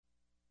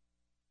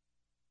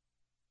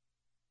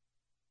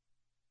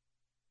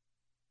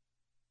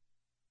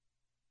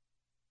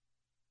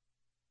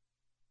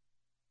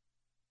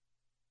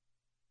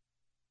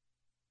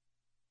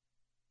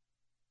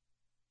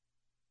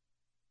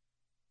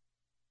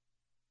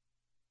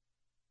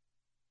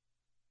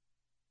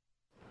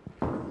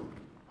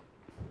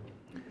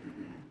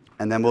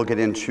And then we'll get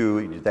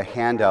into the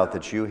handout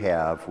that you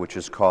have, which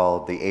is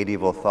called The 8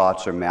 Evil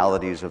Thoughts or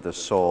Maladies of the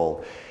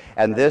Soul.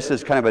 And this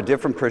is kind of a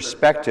different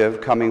perspective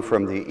coming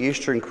from the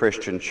Eastern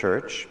Christian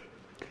Church,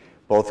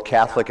 both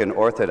Catholic and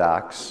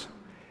Orthodox.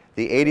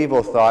 The 8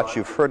 evil thoughts,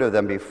 you've heard of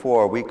them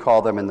before. We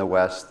call them in the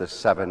West the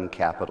 7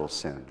 capital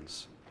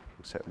sins.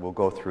 So we'll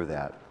go through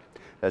that.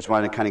 I just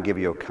wanted to kind of give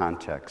you a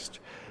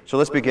context. So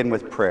let's begin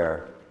with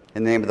prayer.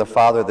 In the name of the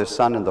Father, the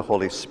Son, and the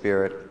Holy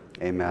Spirit,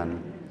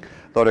 amen.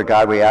 Lord our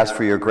God, we ask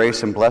for your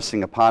grace and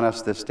blessing upon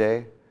us this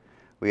day.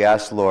 We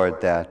ask,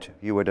 Lord, that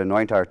you would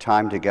anoint our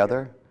time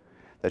together,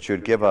 that you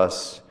would give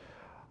us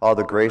all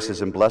the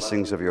graces and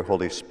blessings of your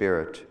Holy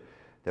Spirit,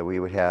 that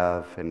we would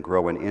have and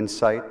grow in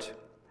insight,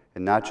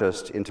 and not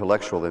just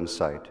intellectual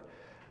insight,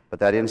 but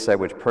that insight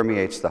which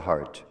permeates the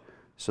heart,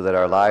 so that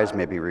our lives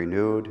may be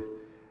renewed,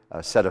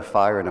 set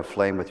afire and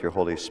aflame with your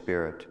Holy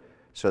Spirit,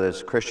 so that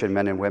as Christian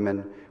men and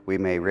women, we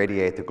may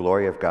radiate the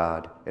glory of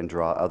God and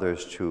draw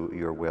others to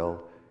your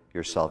will,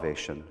 your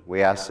salvation.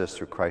 We ask this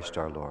through Christ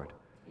our Lord.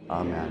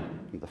 Amen.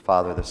 The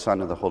Father, the Son,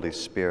 and the Holy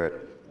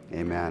Spirit.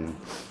 Amen.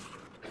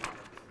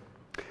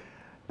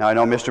 Now I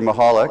know Mr.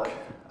 Mahalik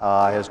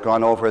has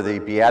gone over the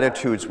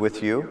Beatitudes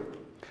with you,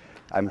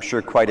 I'm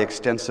sure quite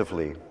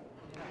extensively.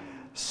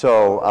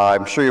 So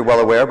I'm sure you're well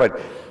aware, but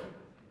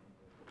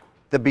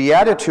the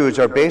Beatitudes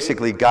are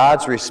basically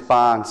God's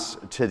response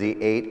to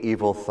the 8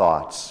 evil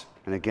thoughts.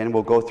 And again,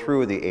 we'll go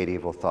through the 8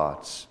 evil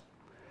thoughts.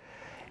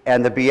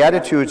 And the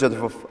Beatitudes are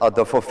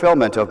the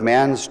fulfillment of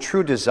man's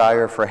true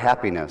desire for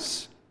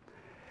happiness.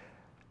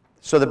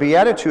 So the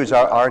Beatitudes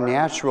are our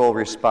natural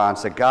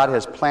response that God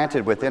has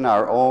planted within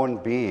our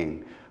own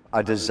being,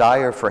 a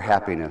desire for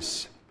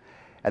happiness.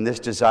 And this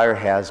desire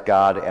has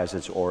God as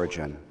its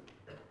origin.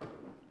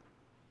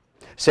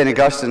 St.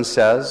 Augustine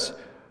says,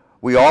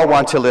 "We all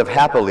want to live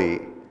happily.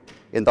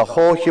 In the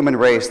whole human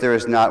race, there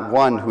is not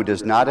one who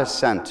does not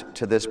assent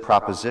to this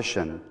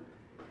proposition,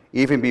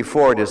 even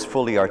before it is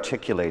fully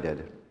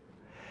articulated."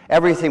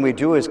 Everything we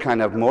do is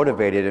kind of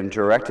motivated and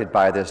directed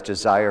by this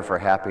desire for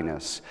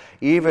happiness.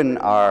 Even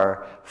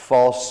our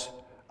false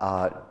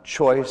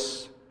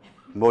choice,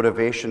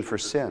 motivation for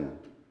sin.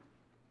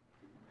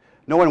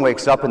 No one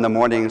wakes up in the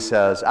morning and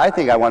says, "I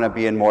think I want to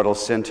be in mortal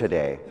sin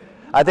today.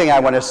 I think I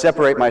want to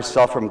separate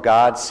myself from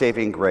God's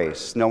saving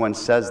grace." No one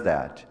says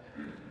that.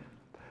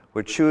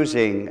 We're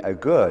choosing a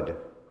good,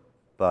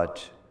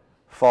 but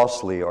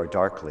falsely or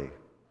darkly,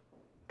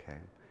 okay,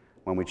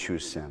 when we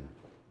choose sin.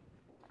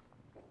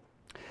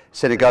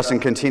 St. Augustine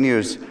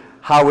continues,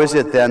 "How is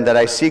it then that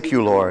I seek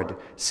you, Lord,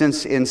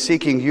 since in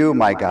seeking you,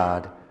 my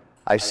God,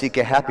 I seek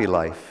a happy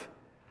life?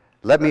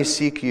 Let me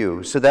seek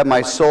you, so that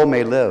my soul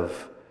may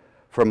live,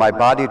 for my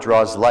body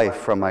draws life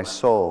from my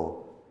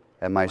soul,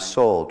 and my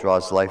soul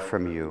draws life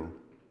from you."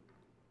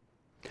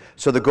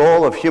 So the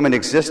goal of human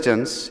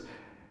existence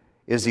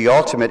is the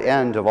ultimate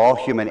end of all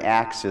human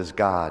acts is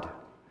God,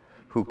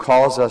 who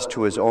calls us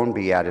to his own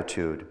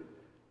beatitude.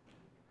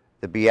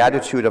 The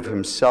beatitude of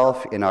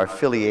himself in our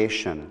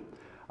filiation,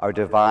 our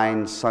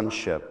divine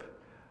sonship,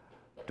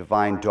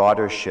 divine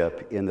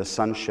daughtership in the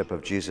sonship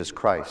of Jesus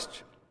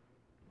Christ.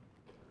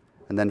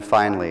 And then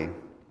finally,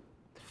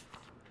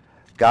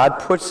 God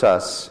puts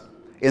us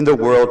in the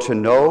world to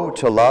know,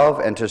 to love,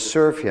 and to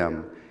serve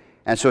him,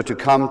 and so to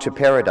come to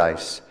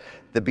paradise.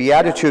 The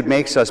beatitude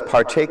makes us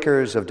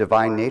partakers of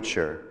divine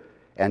nature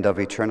and of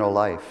eternal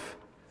life.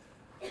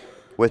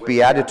 With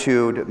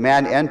beatitude,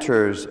 man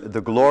enters the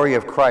glory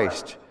of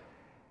Christ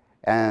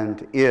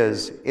and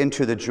is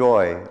into the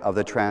joy of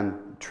the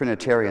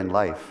Trinitarian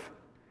life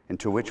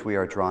into which we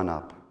are drawn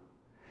up.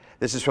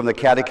 This is from the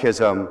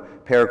Catechism,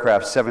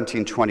 paragraph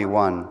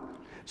 1721.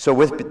 So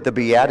with the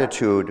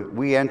beatitude,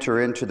 we enter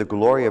into the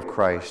glory of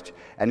Christ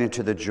and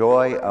into the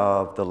joy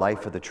of the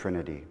life of the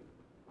Trinity.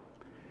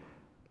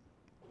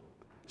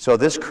 So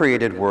this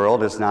created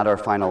world is not our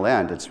final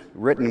end. It's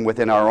written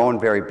within our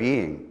own very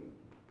being.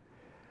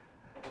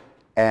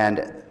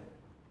 And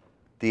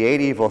the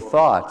 8 evil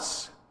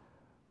thoughts,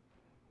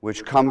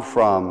 which come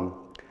from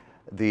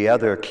the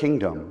other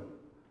kingdom,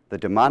 the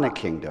demonic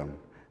kingdom,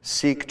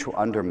 seek to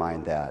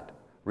undermine that,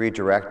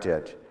 redirect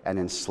it, and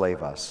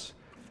enslave us.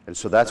 And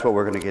so that's what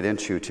we're going to get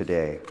into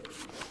today.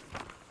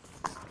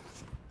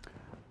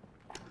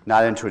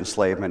 Not into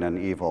enslavement and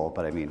evil,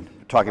 but I mean,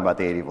 talking about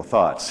the 8 evil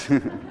thoughts.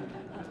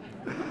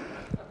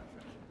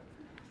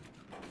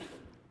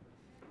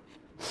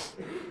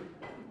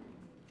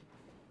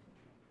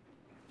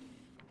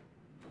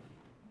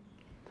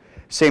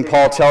 St.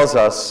 Paul tells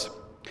us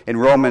in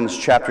Romans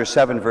chapter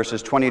 7,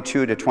 verses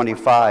 22 to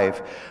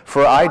 25,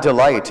 "For I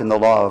delight in the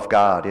law of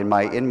God in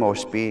my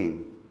inmost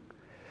being.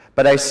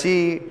 But I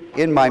see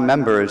in my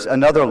members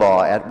another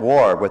law at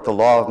war with the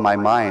law of my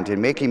mind,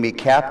 and making me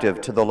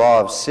captive to the law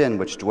of sin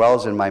which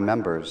dwells in my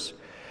members.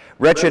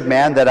 Wretched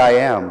man that I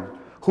am,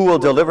 who will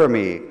deliver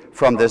me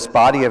from this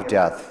body of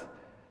death?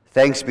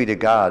 Thanks be to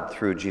God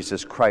through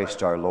Jesus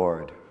Christ our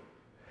Lord."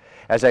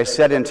 As I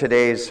said in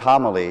today's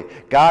homily,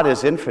 God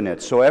is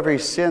infinite, so every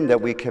sin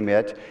that we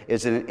commit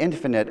is an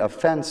infinite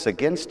offense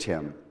against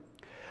him.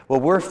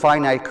 Well, we're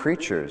finite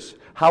creatures.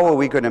 how are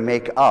we going to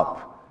make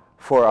up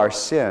for our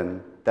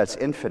sin that's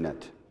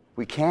infinite?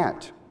 We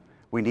can't.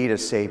 We need a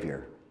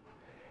Savior.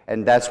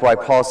 And that's why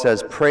Paul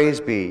says,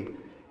 praise be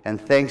and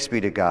thanks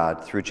be to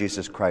God through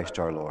Jesus Christ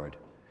our Lord.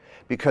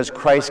 Because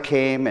Christ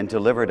came and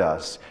delivered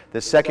us. The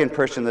second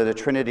person of the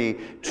Trinity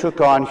took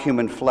on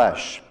human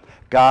flesh.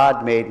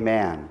 God made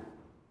man.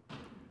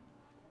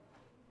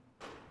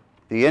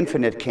 The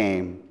infinite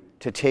came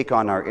to take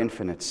on our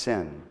infinite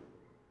sin,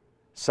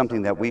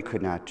 something that we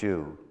could not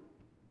do.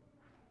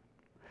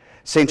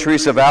 St.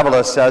 Teresa of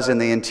Avila says in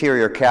The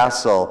Interior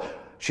Castle,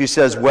 she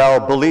says, well,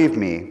 believe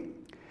me,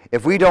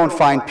 if we don't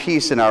find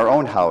peace in our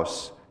own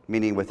house,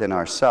 meaning within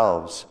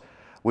ourselves,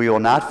 we will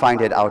not find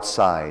it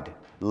outside.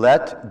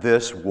 Let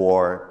this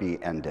war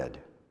be ended.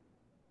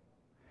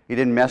 He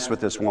didn't mess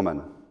with this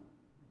woman.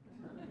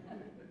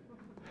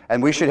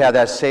 And we should have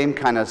that same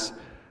kind of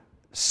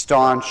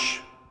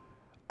staunch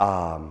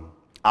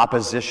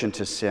opposition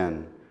to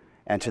sin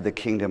and to the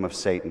kingdom of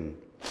Satan.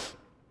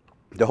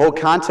 The whole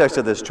context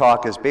of this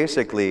talk is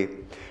basically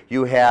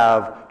you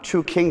have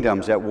two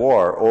kingdoms at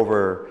war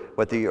over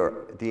what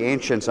the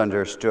ancients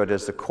understood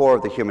as the core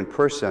of the human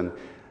person,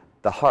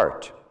 the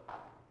heart.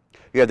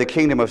 You have the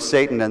kingdom of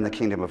Satan and the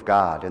kingdom of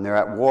God, and they're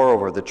at war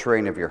over the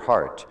terrain of your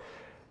heart.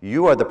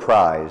 You are the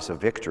prize of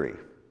victory.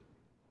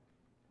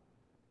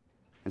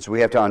 And so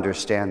we have to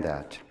understand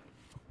that.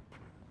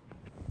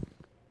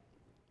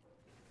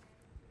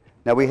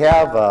 Now we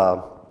have,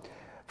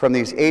 from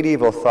these 8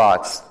 evil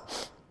thoughts,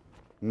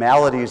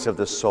 maladies of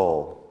the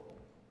soul.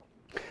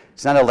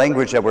 It's not a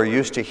language that we're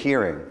used to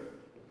hearing,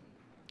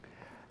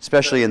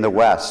 especially in the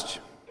West.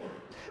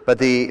 But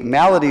the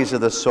maladies of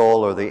the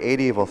soul, or the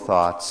 8 evil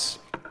thoughts,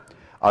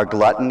 are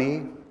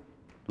gluttony,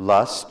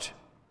 lust,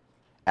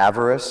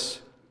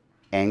 avarice,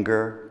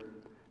 anger,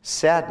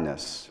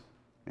 sadness,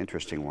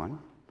 interesting one,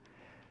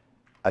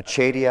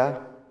 acedia,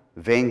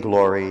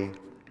 vainglory,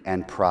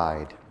 and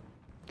pride.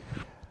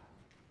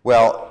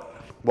 Well,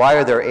 why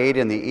are there 8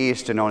 in the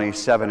East and only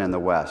 7 in the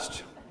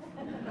West?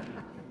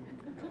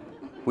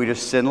 We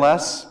just sin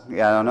less?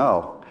 Yeah, I don't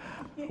know.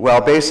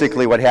 Well,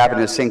 basically what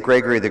happened is St.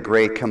 Gregory the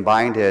Great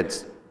combined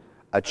it,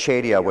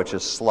 acedia, which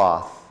is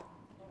sloth,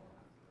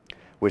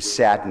 with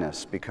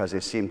sadness, because they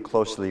seem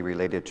closely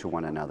related to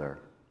one another.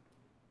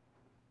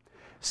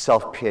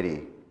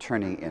 Self-pity,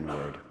 turning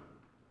inward.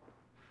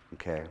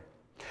 Okay?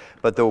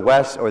 But the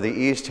West, or the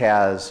East,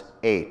 has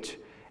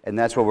 8, and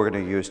that's what we're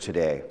going to use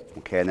today.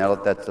 Okay, and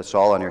that's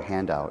all on your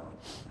handout.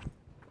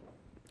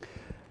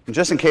 And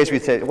just in case we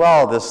say,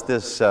 well,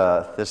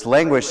 this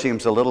language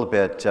seems a little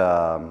bit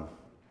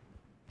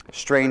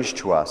strange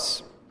to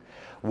us.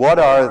 What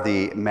are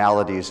the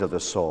maladies of the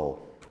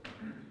soul?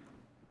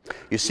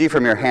 You see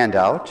from your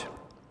handout,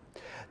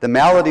 the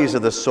maladies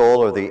of the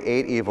soul, or the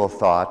 8 evil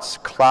thoughts,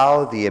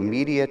 cloud the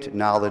immediate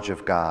knowledge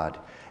of God.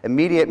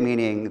 Immediate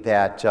meaning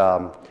that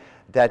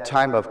that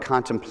time of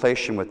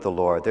contemplation with the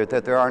Lord.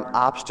 There aren't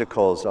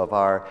obstacles of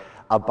our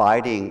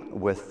abiding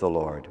with the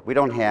Lord. We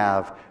don't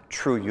have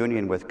true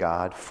union with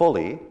God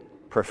fully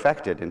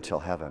perfected until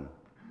heaven.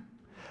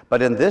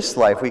 But in this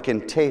life, we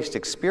can taste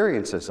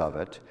experiences of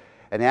it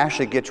and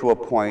actually get to a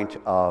point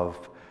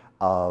of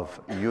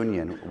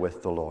union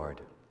with the Lord.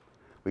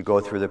 We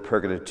go through the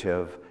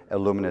purgative,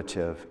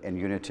 illuminative, and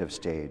unitive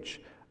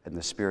stage in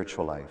the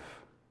spiritual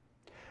life.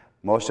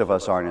 Most of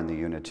us aren't in the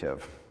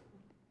unitive.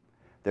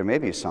 There may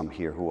be some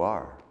here who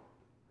are.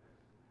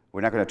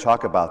 We're not going to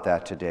talk about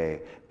that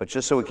today, but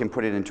just so we can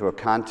put it into a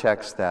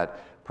context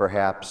that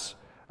perhaps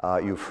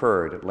you've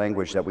heard,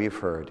 language that we've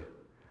heard.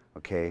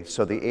 Okay,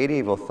 so the 8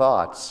 evil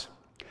thoughts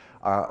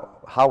are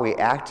how we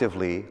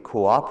actively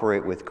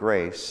cooperate with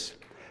grace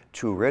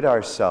to rid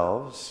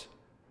ourselves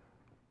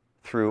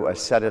through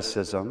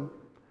asceticism,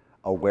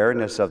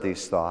 awareness of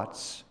these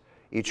thoughts.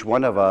 Each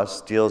one of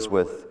us deals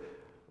with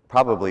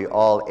probably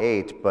all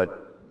 8,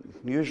 but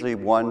usually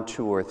 1,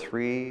 2, or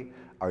 3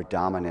 are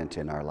dominant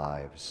in our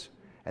lives,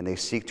 and they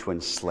seek to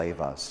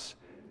enslave us,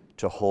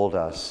 to hold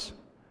us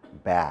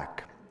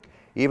back,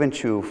 even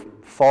to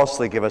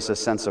falsely give us a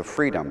sense of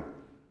freedom,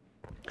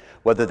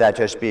 whether that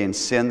just be in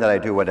sin that I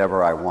do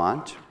whatever I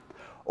want,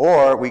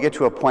 or we get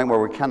to a point where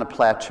we kind of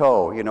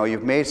plateau. You know,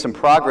 you've made some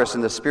progress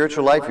in the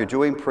spiritual life, you're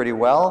doing pretty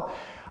well,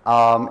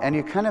 and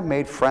you kind of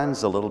made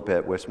friends a little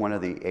bit with one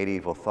of the 8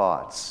 evil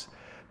thoughts,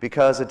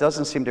 because it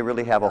doesn't seem to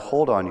really have a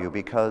hold on you,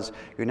 because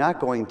you're not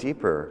going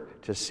deeper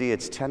to see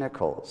its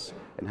tentacles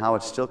and how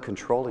it's still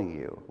controlling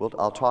you.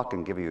 I'll talk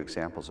and give you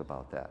examples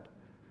about that.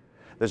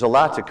 There's a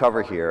lot to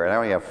cover here, and I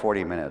only have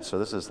 40 minutes, so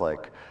this is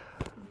like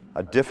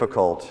a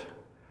difficult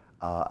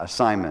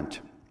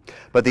assignment.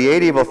 But the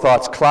 8 evil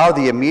thoughts cloud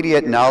the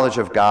immediate knowledge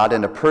of God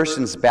and a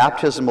person's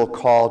baptismal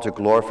call to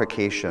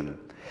glorification.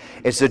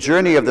 It's the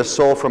journey of the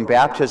soul from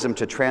baptism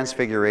to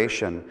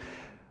transfiguration,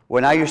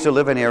 When I used to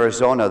live in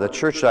Arizona, the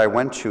church that I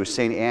went to,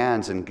 St.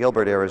 Anne's in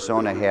Gilbert,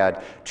 Arizona,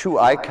 had two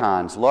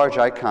icons, large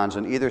icons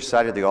on either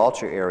side of the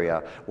altar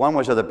area. One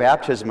was of the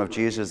baptism of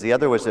Jesus, the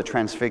other was the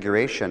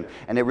transfiguration.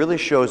 And it really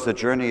shows the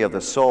journey of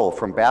the soul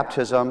from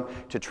baptism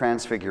to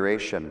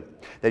transfiguration.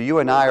 That you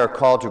and I are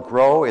called to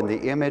grow in the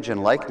image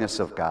and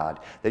likeness of God.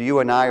 That you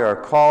and I are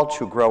called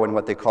to grow in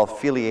what they call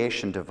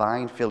filiation,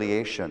 divine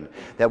filiation.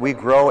 That we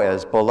grow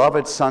as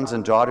beloved sons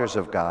and daughters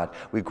of God.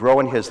 We grow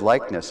in His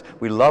likeness.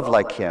 We love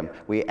like Him.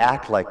 We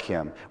act like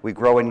Him. We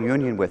grow in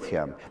union with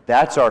Him.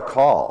 That's our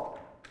call.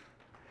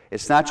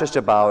 It's not just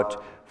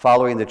about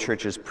following the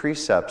church's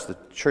precepts. The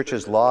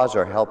church's laws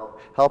are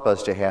help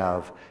us to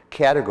have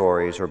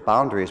categories or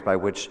boundaries by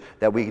which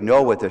that we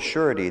know with a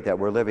surety that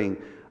we're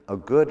living a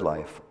good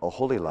life, a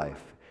holy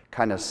life.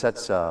 Kind of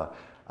sets up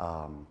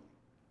the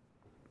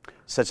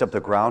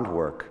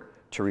groundwork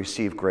to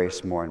receive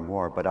grace more and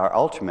more. But our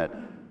ultimate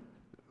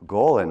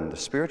goal in the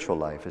spiritual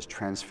life is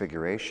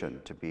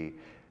transfiguration, to be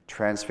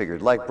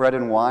transfigured. Like bread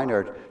and wine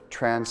are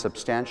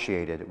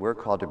transubstantiated, we're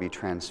called to be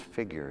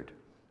transfigured.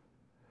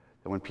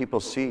 That when people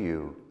see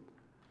you,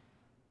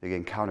 they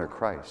encounter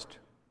Christ.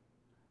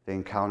 They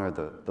encounter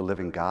the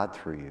living God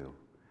through you.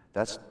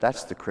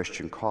 That's the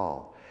Christian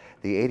call.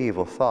 The 8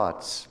 evil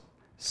thoughts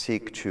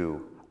seek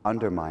to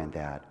undermine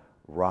that,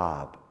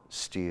 rob,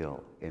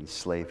 steal,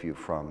 enslave you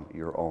from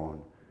your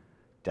own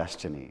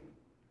destiny,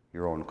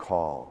 your own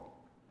call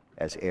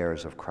as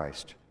heirs of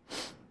Christ.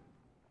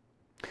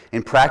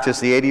 In practice,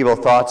 the 8 evil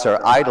thoughts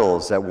are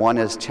idols that one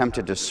is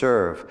tempted to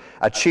serve,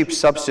 a cheap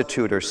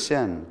substitute or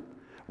sin,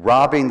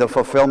 robbing the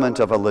fulfillment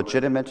of a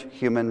legitimate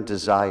human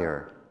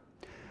desire.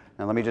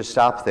 Now let me just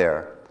stop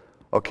there.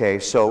 Okay,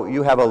 so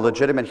you have a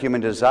legitimate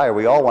human desire.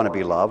 We all want to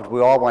be loved.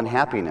 We all want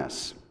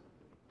happiness.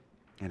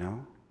 You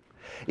know?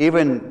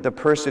 Even the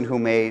person who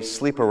may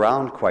sleep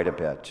around quite a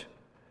bit,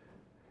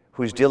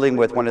 who's dealing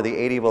with one of the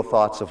 8 evil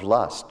thoughts of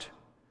lust,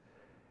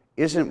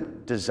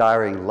 isn't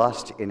desiring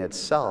lust in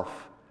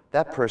itself.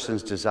 That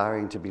person's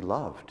desiring to be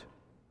loved,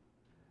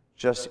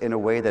 just in a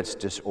way that's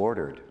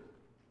disordered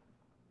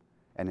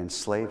and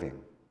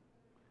enslaving.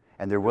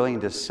 And they're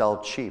willing to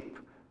sell cheap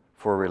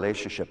for a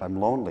relationship. I'm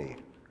lonely.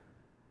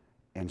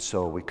 And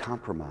so we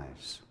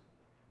compromise.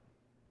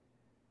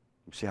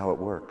 You see how it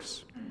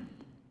works.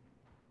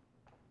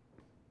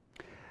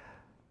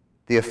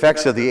 The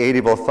effects of the 8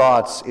 evil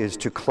thoughts is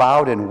to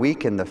cloud and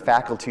weaken the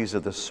faculties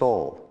of the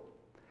soul.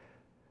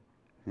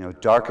 You know,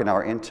 darken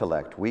our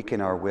intellect,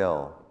 weaken our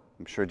will.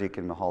 I'm sure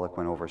Deacon Mahalik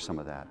went over some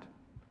of that.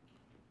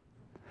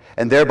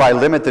 And thereby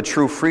limit the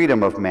true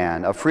freedom of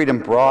man, a freedom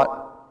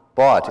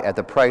bought at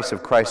the price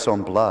of Christ's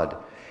own blood,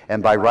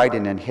 and by right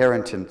and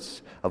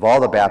inheritance of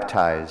all the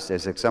baptized,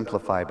 as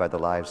exemplified by the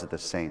lives of the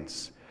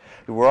saints.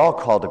 We're all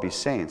called to be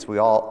saints. We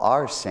all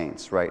are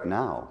saints right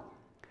now.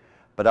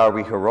 But are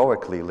we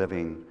heroically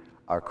living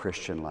our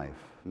Christian life?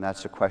 And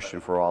that's a question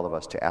for all of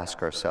us to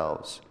ask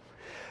ourselves.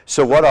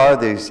 So what are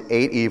these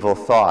 8 evil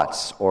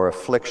thoughts or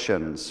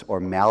afflictions or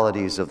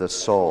maladies of the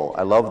soul?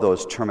 I love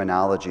those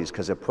terminologies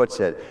because it puts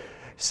it,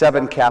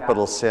 7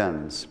 capital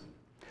sins.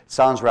 It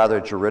sounds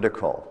rather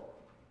juridical,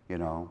 you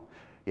know.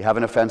 You have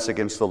an offense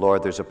against the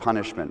Lord, there's a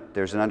punishment.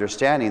 There's an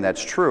understanding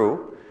that's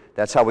true.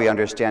 That's how we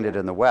understand it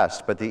in the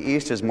West. But the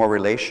East is more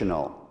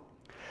relational.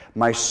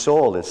 My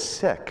soul is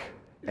sick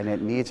and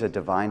it needs a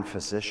divine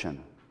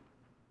physician.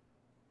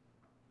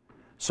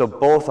 So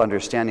both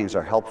understandings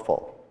are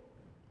helpful.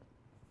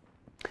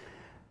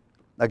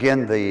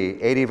 Again,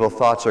 the 8 evil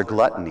thoughts are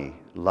gluttony,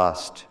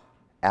 lust,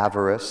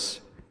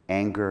 avarice,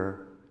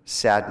 anger,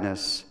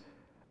 sadness,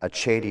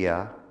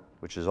 acedia,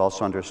 which is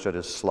also understood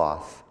as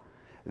sloth,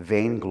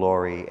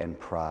 vainglory, and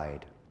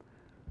pride.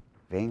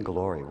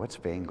 Vainglory, what's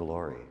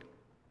vainglory?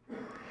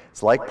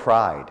 It's like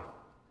pride,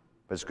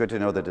 but it's good to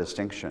know the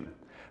distinction.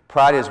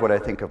 Pride is what I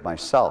think of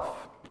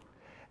myself.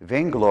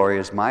 Vainglory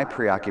is my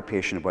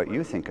preoccupation of what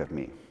you think of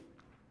me.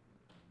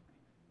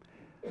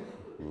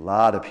 A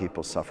lot of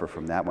people suffer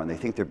from that one. They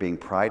think they're being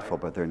prideful,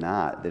 but they're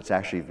not. It's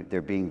actually,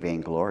 they're being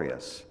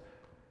vainglorious.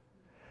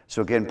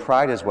 So again,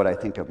 pride is what I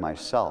think of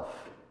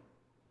myself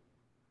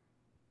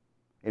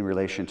in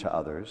relation to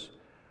others.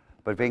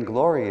 But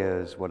vainglory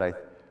is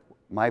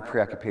my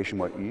preoccupation,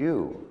 what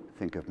you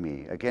think of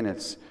me. Again,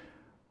 it's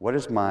what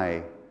is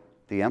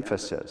the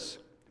emphasis?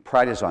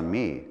 Pride is on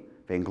me.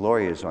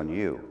 Vainglory is on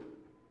you.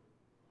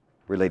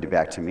 Related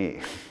back to me.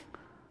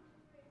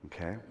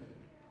 Okay?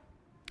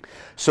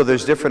 So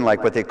there's different,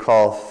 like what they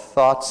call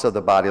thoughts of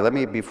the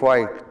body. Before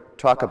I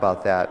talk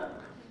about that,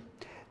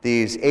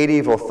 these 8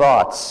 evil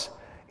thoughts,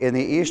 in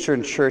the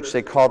Eastern Church,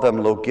 they call them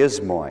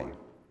logismoi,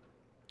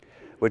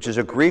 which is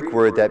a Greek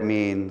word that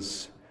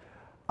means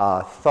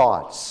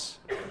thoughts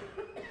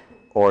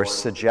or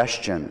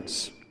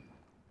suggestions.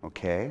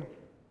 Okay?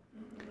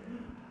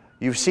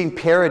 You've seen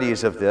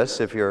parodies of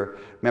this if you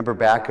remember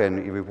back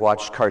and you've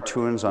watched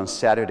cartoons on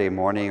Saturday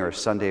morning or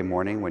Sunday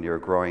morning when you were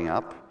growing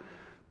up.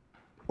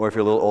 Or if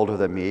you're a little older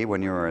than me,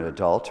 when you were an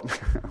adult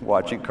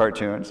watching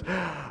cartoons.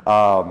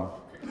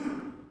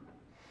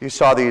 You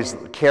saw these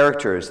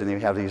characters, and you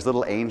have these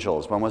little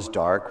angels. One was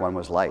dark, one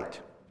was light.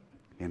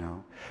 You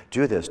know,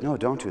 do this. No,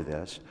 don't do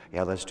this.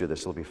 Yeah, let's do this.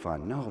 It'll be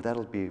fun. No,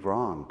 that'll be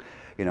wrong.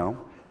 You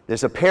know,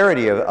 there's a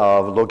parody of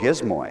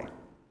logismoi.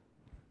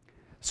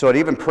 So it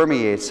even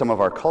permeates some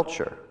of our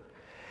culture.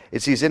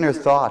 It's these inner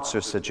thoughts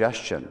or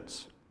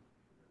suggestions.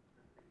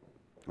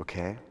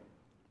 Okay?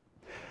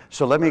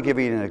 So let me give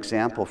you an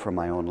example from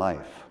my own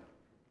life.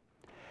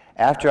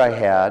 After I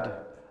had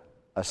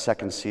a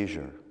second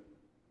seizure,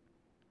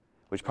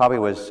 which probably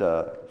was,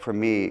 for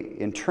me,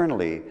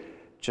 internally,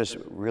 just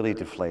really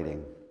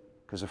deflating,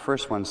 because the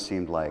first one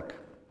seemed like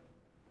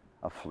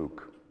a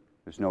fluke.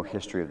 There's no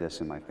history of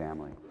this in my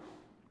family.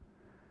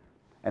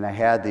 And I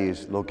had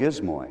these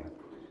logismoi,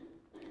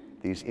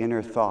 these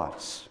inner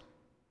thoughts.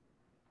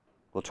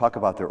 We'll talk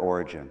about their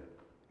origin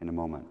in a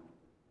moment.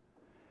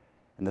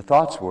 And the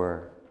thoughts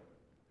were,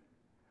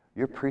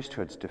 your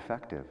priesthood's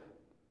defective.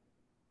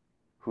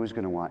 Who's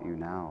going to want you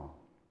now?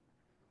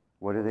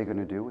 What are they going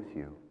to do with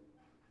you?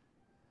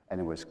 And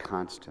it was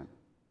constant.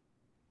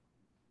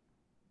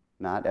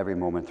 Not every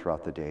moment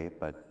throughout the day,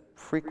 but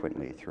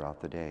frequently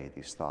throughout the day,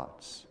 these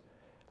thoughts,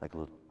 like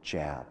little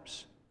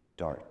jabs,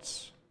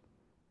 darts.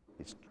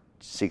 They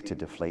seek to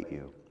deflate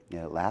you.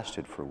 And it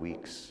lasted for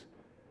weeks.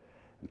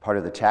 And part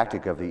of the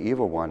tactic of the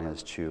evil one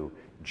is to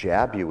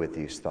jab you with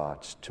these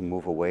thoughts, to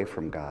move away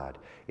from God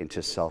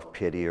into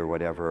self-pity or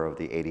whatever of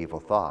the 8 evil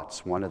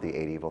thoughts, one of the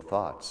 8 evil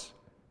thoughts.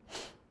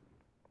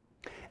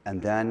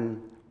 And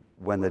then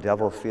when the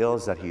devil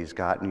feels that he's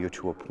gotten you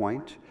to a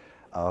point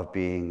of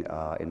being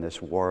in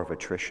this war of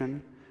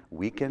attrition,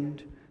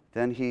 weakened,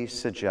 then he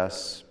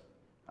suggests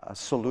a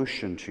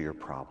solution to your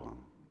problem.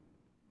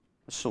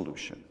 A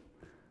solution.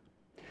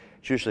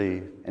 It's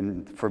usually,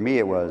 and for me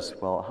it was,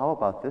 well, how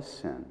about this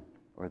sin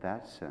or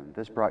that sin?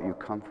 This brought you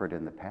comfort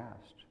in the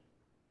past.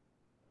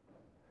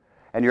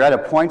 And you're at a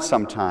point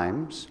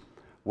sometimes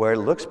where it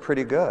looks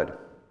pretty good.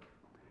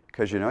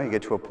 Because, you know, you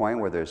get to a point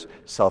where there's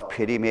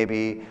self-pity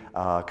maybe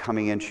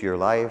coming into your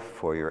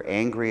life, or you're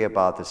angry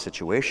about the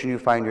situation you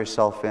find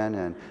yourself in,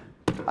 and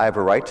I have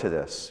a right to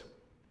this.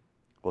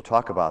 We'll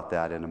talk about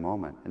that in a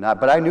moment.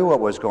 But I knew what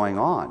was going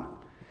on,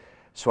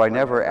 so I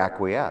never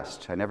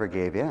acquiesced. I never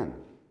gave in.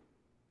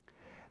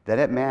 Then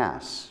at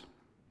Mass,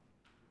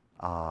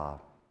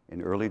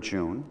 in early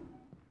June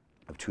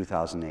of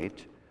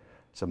 2008,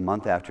 it's a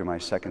month after my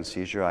second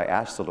seizure, I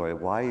asked the Lord,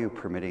 why are you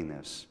permitting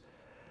this?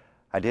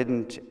 I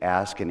didn't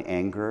ask in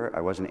anger.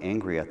 I wasn't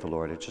angry at the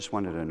Lord. I just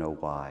wanted to know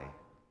why.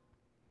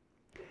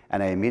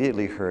 And I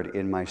immediately heard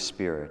in my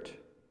spirit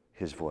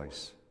his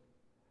voice.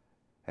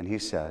 And he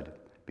said,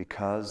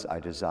 because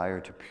I desire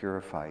to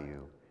purify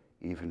you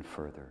even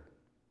further.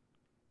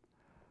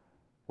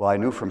 Well, I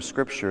knew from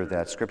Scripture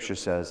that Scripture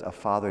says, a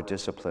father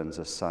disciplines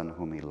a son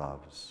whom he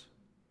loves.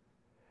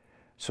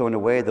 So in a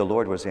way, the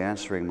Lord was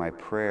answering my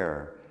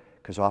prayer,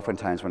 because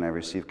oftentimes when I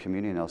receive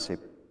communion, I'll say,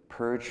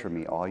 purge from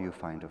me all you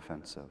find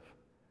offensive.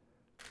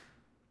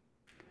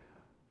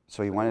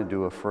 So he wanted to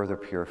do a further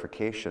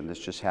purification. This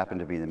just happened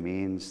to be the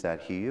means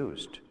that he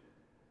used.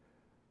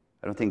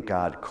 I don't think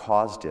God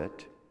caused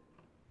it.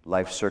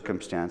 Life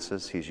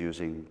circumstances, he's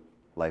using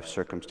life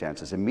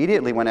circumstances.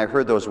 Immediately when I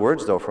heard those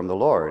words, though, from the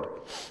Lord,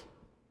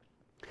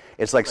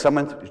 it's like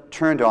someone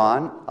turned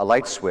on a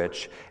light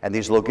switch, and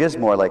these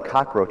logismoi, like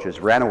cockroaches,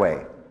 ran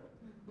away.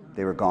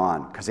 They were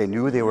gone, because they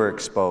knew they were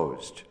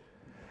exposed.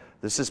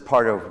 This is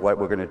part of what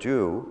we're going to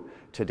do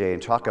today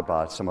and talk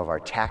about some of our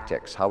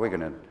tactics, how we're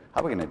going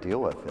to deal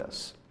with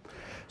this.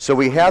 So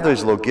we have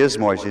those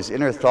logismoi, these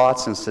inner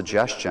thoughts and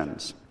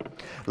suggestions.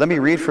 Let me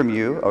read from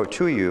you, or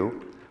to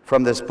you,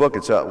 from this book.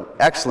 It's an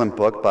excellent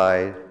book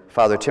by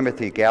Father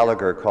Timothy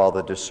Gallagher called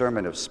The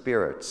Discernment of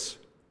Spirits.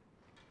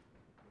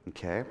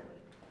 Okay?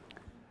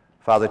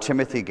 Father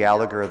Timothy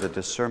Gallagher, The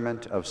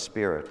Discernment of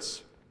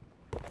Spirits.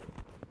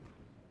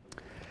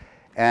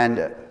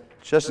 And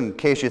just in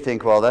case you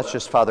think, well, that's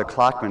just Father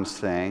Klockman's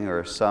thing,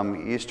 or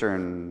some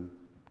Eastern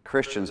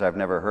Christians I've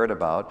never heard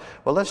about,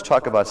 well, let's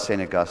talk about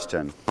St.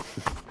 Augustine.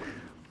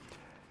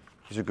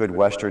 He's a good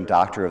Western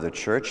doctor of the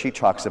church. He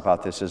talks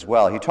about this as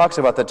well. He talks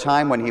about the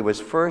time when he was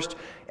first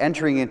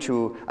entering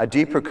into a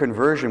deeper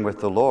conversion with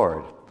the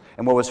Lord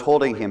and what was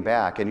holding him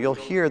back. And you'll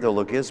hear the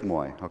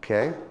logismoi,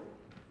 okay?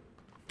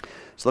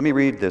 So let me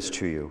read this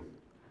to you.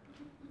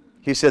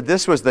 He said,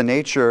 This was the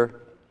nature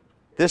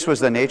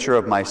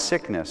of my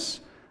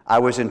sickness. I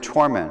was in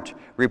torment,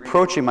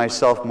 reproaching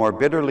myself more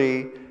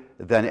bitterly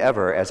than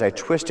ever as I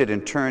twisted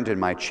and turned in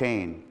my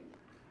chain.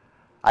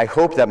 I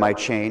hoped that my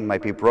chain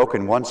might be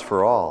broken once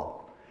for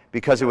all,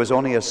 because it was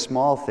only a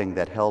small thing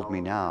that held me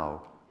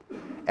now.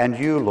 And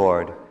you,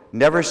 Lord,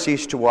 never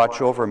ceased to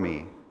watch over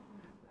me,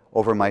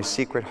 over my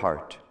secret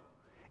heart.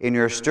 In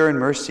your stern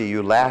mercy,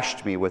 you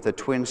lashed me with a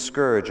twin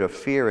scourge of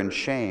fear and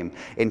shame,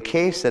 in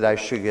case that I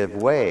should give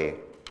way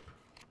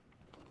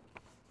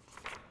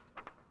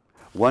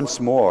once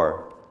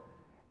more,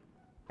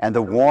 and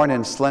the worn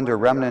and slender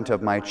remnant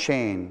of my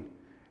chain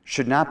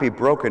should not be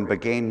broken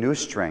but gain new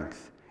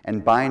strength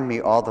and bind me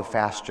all the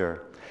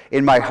faster.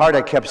 In my heart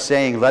I kept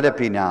saying, let it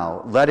be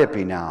now,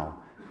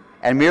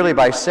 And merely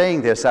by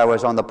saying this, I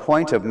was on the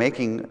point of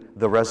making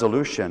the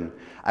resolution.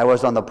 I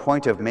was on the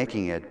point of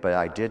making it, but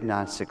I did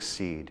not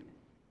succeed.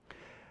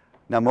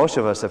 Now, most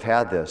of us have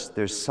had this.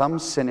 There's some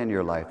sin in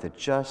your life that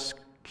just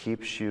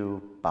keeps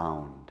you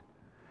bound.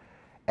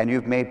 And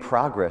you've made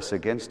progress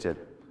against it,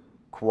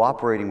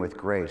 cooperating with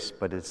grace,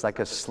 but it's like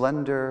a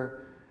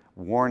slender,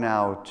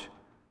 worn-out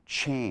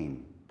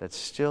chain that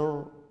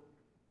still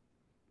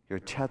you're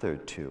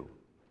tethered to.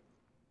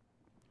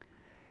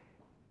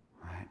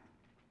 Right?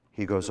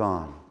 He goes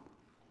on.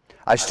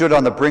 I stood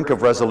on the brink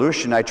of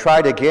resolution. I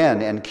tried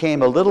again and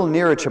came a little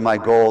nearer to my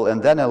goal,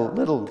 and then a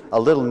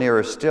little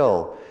nearer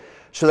still,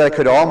 so that I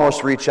could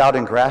almost reach out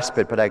and grasp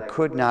it, but I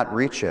could not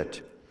reach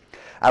it.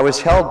 I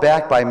was held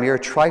back by mere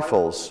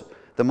trifles,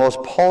 the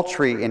most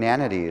paltry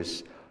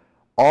inanities,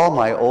 all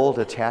my old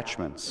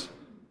attachments.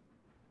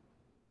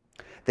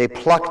 They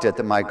plucked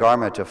at my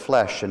garment of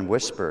flesh and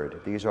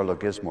whispered, these are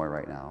logismoi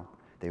right now,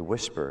 they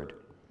whispered,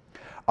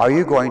 "Are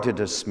you going to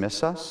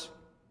dismiss us?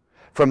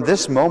 From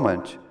this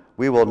moment,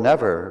 we will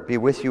never be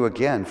with you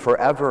again,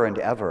 forever and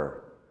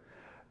ever."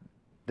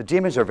 The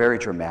demons are very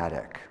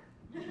dramatic.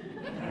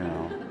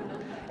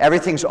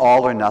 Everything's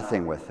all or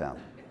nothing with them,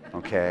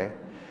 okay?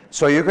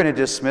 So you're going to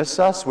dismiss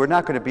us? We're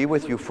not going to be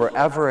with you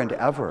forever and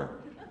ever.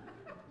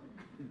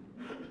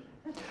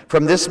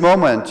 From this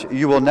moment,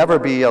 you will never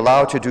be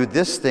allowed to do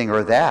this thing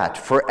or that,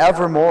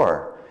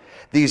 forevermore.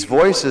 These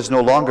voices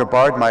no longer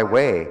barred my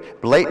way,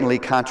 blatantly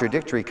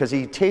contradictory, because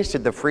he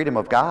tasted the freedom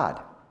of God.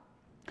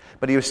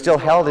 But he was still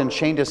held and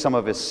chained to some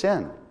of his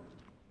sin.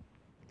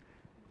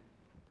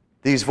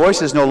 These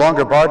voices no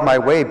longer barred my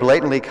way,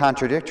 blatantly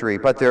contradictory,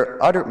 but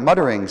their utter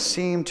mutterings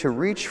seemed to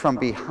reach from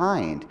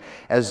behind,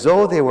 as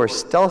though they were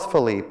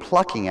stealthily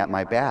plucking at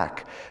my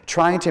back,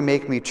 trying to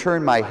make me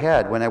turn my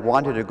head when I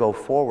wanted to go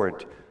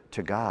forward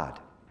to God.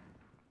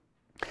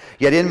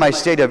 Yet in my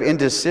state of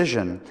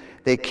indecision,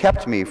 they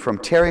kept me from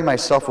tearing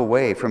myself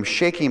away, from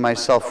shaking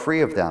myself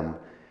free of them,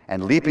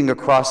 and leaping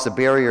across the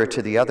barrier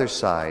to the other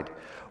side,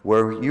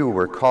 where you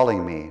were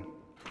calling me.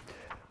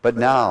 But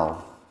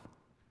now,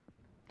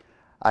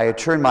 I had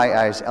turned my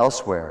eyes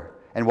elsewhere,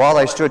 and while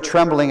I stood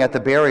trembling at the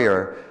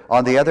barrier,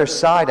 on the other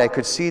side I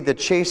could see the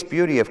chaste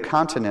beauty of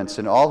countenance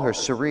in all her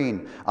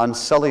serene,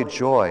 unsullied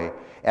joy,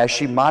 as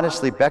she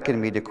modestly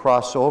beckoned me to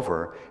cross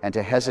over and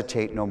to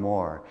hesitate no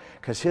more,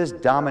 because his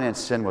dominant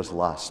sin was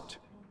lust.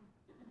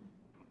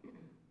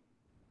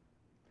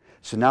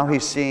 So now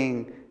he's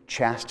seeing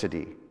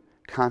chastity,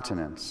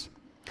 continence.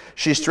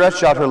 She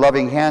stretched out her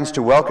loving hands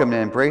to welcome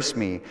and embrace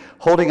me,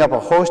 holding up a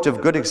host of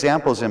good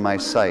examples in my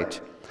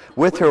sight.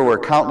 With her were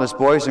countless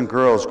boys and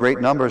girls, great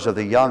numbers of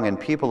the young and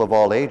people of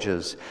all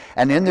ages,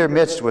 and in their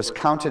midst was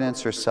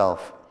Countenance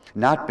herself,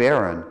 not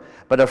barren,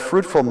 but a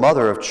fruitful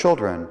mother of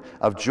children,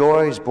 of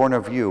joys born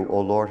of you, O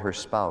Lord, her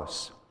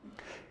spouse.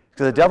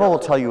 So the devil will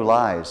tell you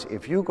lies.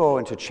 If you go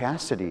into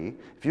chastity,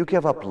 if you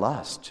give up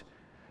lust,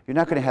 you're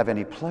not going to have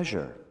any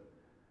pleasure.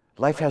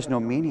 Life has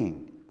no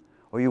meaning,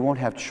 or you won't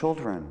have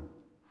children.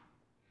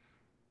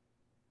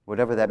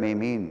 Whatever that may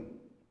mean.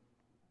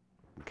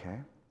 Okay?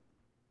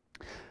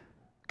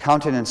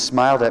 Countenance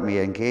smiled at me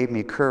and gave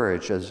me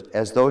courage,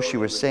 as though she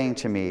was saying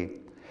to me,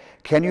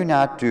 "Can you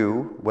not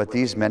do what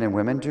these men and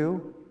women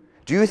do?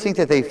 Do you think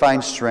that they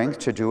find strength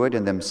to do it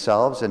in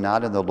themselves and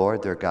not in the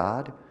Lord their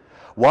God?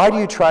 Why do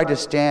you try to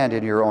stand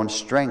in your own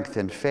strength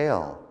and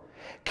fail?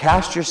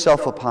 Cast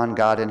yourself upon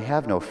God and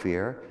have no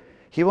fear.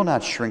 He will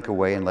not shrink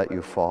away and let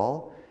you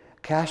fall.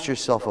 Cast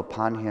yourself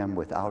upon him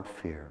without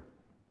fear.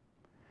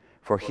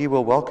 For he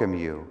will welcome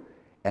you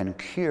and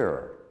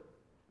cure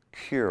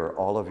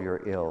all of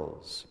your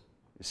ills."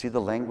 You see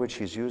the language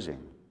he's using?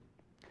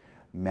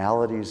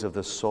 Maladies of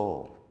the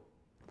soul.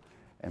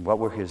 And what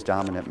were his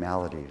dominant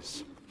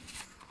maladies?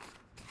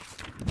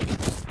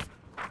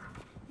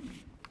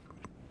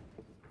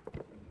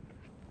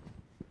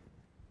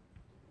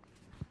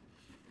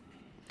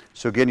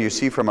 So again, you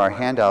see from our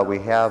handout, we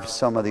have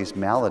some of these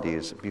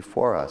maladies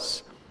before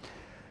us.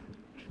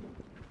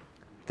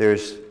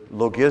 There's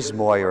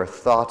logismoi, or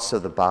thoughts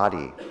of the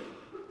body,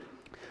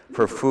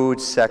 for food,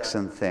 sex,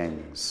 and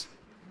things,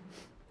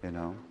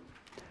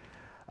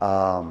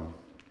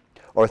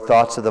 or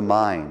thoughts of the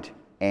mind,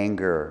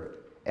 anger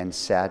and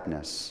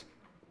sadness.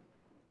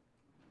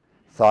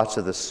 Thoughts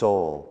of the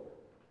soul,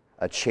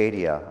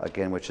 acedia,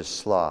 again, which is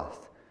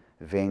sloth,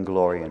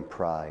 vainglory, and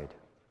pride.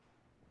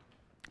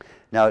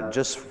 Now,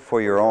 just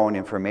for your own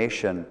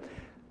information,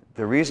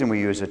 the reason we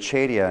use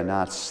acedia and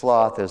not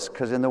sloth is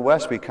because in the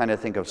West we kind of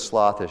think of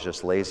sloth as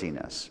just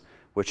laziness,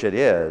 which it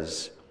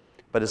is,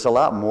 but it's a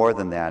lot more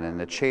than that, and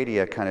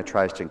acedia kind of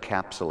tries to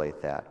encapsulate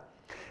that.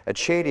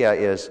 Acedia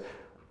is,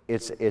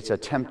 it's a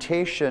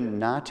temptation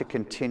not to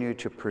continue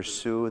to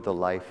pursue the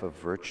life of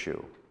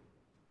virtue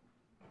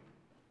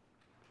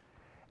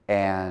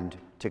and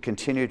to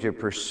continue to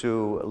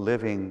pursue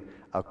living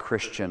a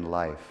Christian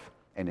life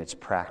in its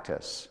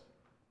practice,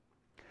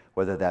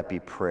 whether that be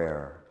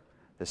prayer,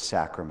 the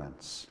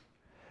sacraments.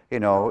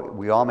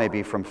 We all may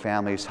be from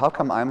families. How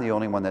come I'm the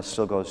only one that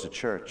still goes to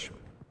church?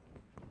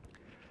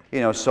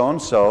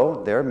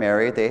 So-and-so, they're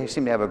married, they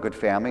seem to have a good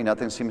family,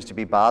 nothing seems to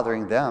be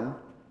bothering them.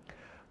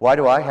 Why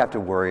do I have to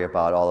worry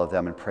about all of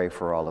them and pray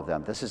for all of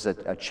them? This is a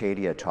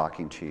Chadia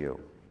talking to you.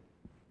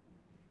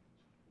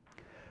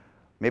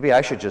 Maybe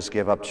I should just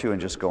give up too and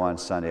just go on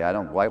Sunday.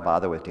 Why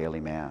bother with daily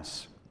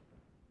Mass?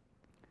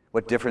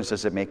 What difference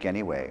does it make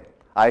anyway?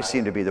 I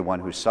seem to be the one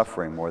who's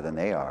suffering more than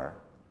they are.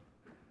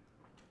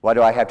 Why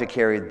do I have to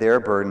carry their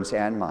burdens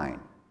and mine?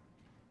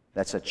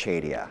 That's a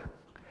Chadia.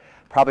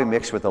 Probably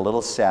mixed with a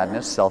little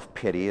sadness.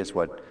 Self-pity is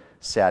what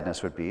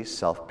sadness would be,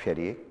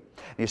 self-pity.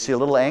 And you see a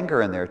little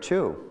anger in there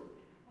too.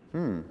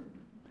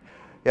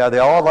 Yeah, they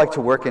all like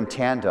to work in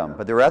tandem,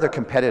 but they're rather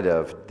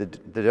competitive. The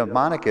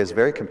demonic is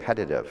very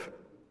competitive.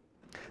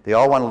 They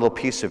all want a little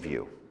piece of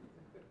you.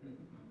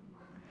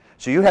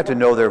 So you have to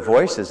know their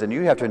voices, and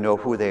you have to know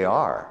who they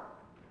are.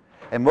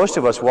 And most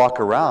of us walk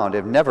around,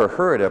 have never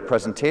heard a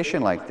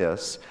presentation like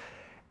this,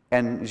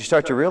 and you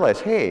start to realize,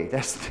 hey,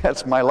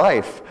 that's my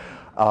life.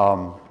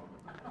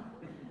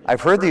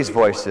 I've heard these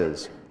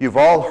voices. You've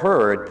all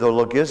heard the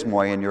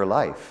logismoi in your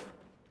life.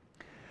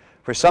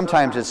 For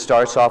sometimes it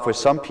starts off with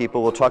some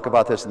people, we'll talk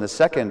about this in the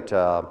second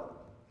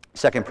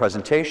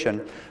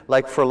presentation,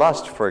 like for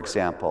lust, for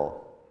example.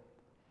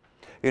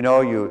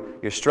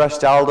 You're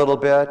stressed out a little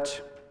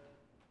bit.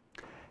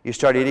 You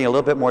start eating a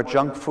little bit more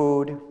junk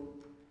food.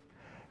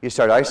 You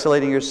start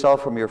isolating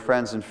yourself from your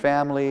friends and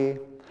family.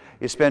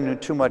 You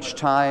spend too much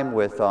time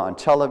on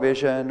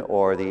television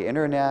or the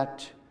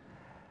internet.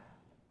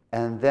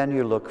 And then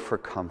you look for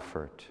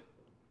comfort.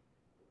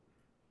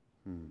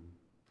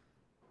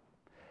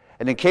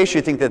 And in case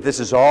you think that this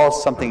is all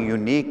something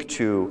unique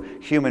to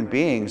human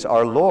beings,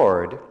 our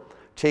Lord,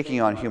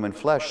 taking on human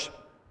flesh,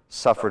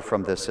 suffered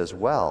from this as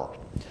well.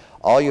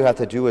 All you have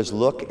to do is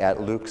look at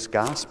Luke's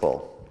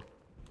Gospel.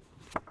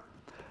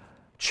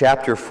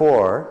 Chapter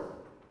 4,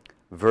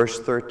 verse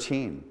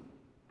 13.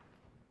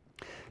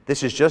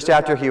 This is just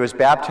after he was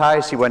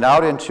baptized. He went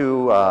out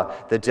into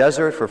the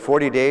desert for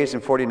 40 days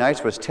and 40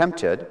 nights, was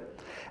tempted.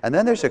 And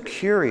then there's a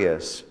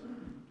curious,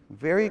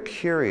 very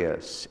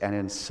curious and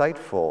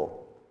insightful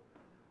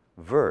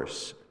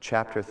verse,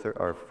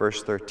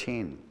 verse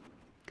 13.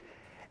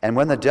 And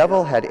when the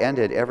devil had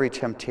ended every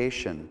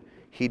temptation,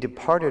 he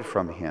departed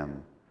from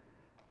him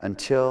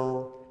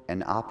until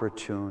an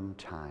opportune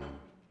time.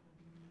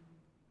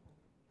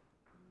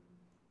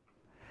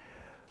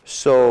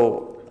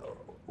 So,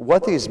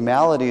 what these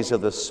maladies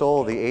of the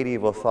soul, the 8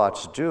 evil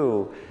thoughts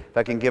do, if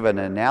I can give an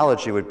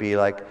analogy, would be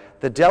like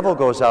the devil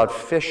goes out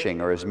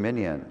fishing, or his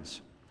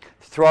minions.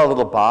 Throw a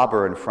little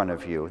bobber in front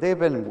of you. They've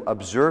been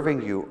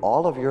observing you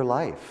all of your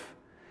life.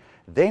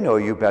 They know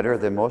you better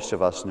than most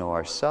of us know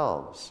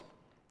ourselves.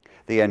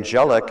 The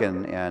angelic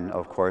and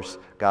of course,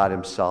 God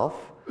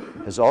himself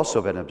has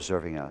also been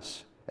observing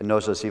us and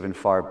knows us even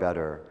far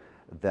better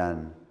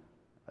than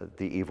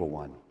the evil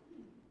one.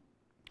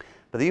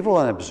 But the evil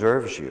one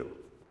observes you.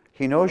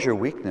 He knows your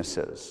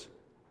weaknesses.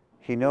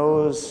 He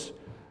knows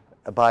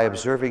by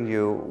observing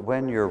you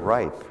when you're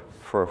ripe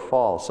for a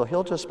fall. So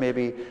he'll just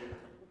maybe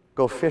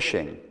go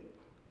fishing,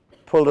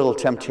 put a little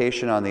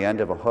temptation on the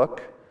end of a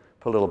hook,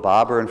 put a little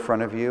bobber in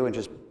front of you, and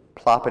just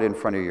plop it in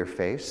front of your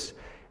face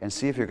and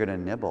see if you're going to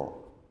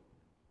nibble,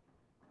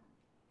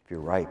 if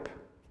you're ripe.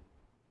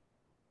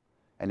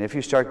 And if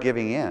you start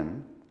giving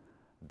in,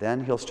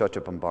 then he'll start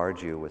to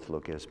bombard you with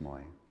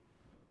logismoi,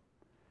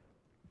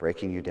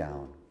 breaking you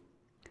down.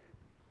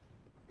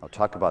 I'll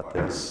talk about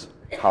this,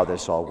 how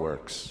this all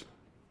works.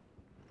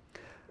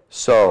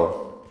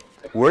 So,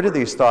 where do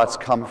these thoughts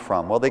come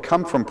from? Well, they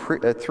come from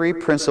three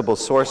principal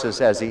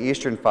sources as the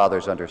Eastern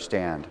Fathers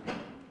understand.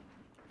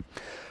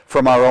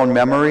 From our own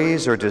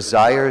memories or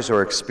desires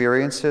or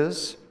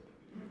experiences.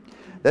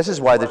 This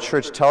is why the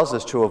Church tells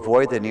us to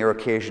avoid the near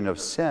occasion of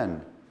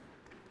sin.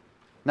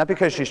 Not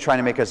because she's trying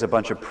to make us a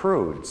bunch of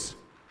prudes,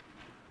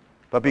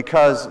 but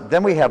because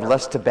then we have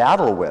less to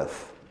battle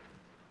with.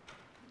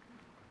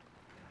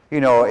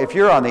 If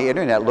you're on the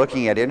internet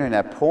looking at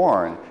internet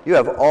porn, you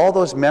have all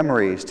those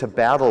memories to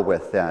battle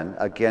with then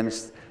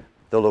against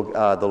the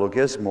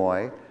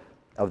logismoi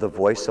of the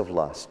voice of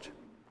lust.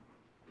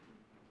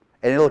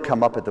 And it'll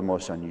come up at the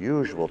most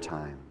unusual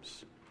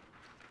times.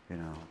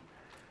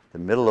 The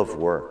middle of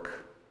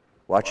work,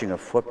 watching a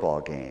football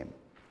game.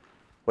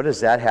 What does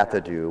that have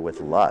to do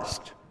with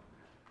lust?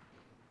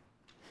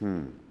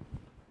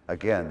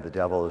 Again, the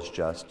devil is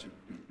just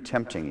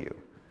tempting you.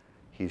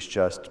 He's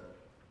just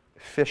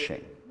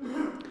fishing,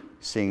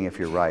 seeing if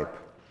you're ripe.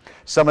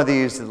 Some of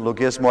these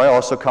logismoi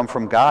also come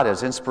from God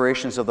as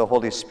inspirations of the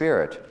Holy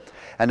Spirit.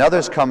 And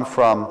others come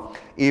from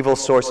evil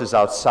sources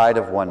outside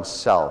of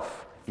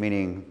oneself,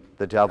 meaning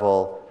the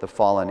devil, the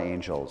fallen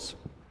angels.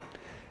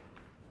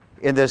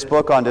 In this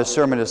book on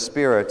discernment of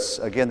spirits,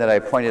 again, that I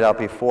pointed out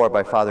before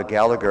by Father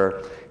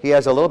Gallagher, he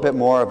has a little bit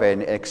more of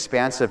an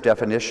expansive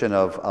definition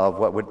of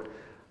what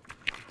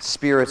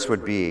spirits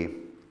would be.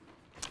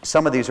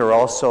 Some of these are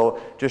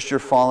also just your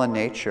fallen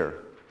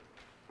nature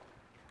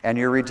and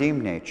your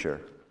redeemed nature.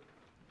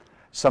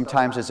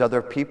 Sometimes it's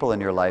other people in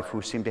your life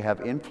who seem to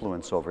have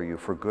influence over you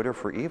for good or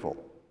for evil.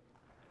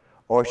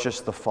 or it's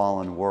just the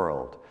fallen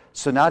world.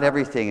 So not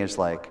everything is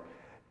like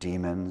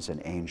demons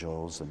and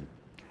angels, and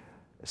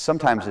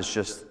sometimes it's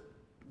just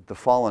the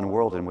fallen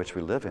world in which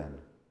we live in,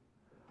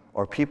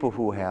 or people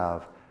who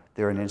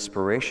they're an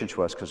inspiration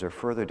to us because they're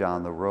further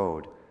down the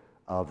road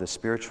of the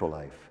spiritual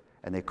life,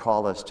 and they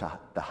call us to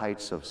the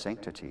heights of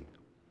sanctity.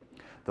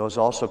 Those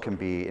also can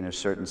be, in a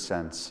certain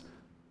sense,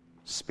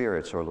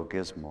 spirits or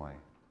logismoi.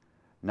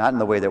 Not in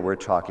the way that we're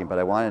talking, but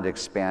I wanted to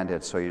expand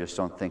it so you just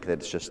don't think that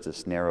it's just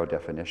this narrow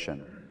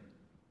definition.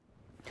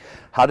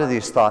 How do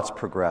these thoughts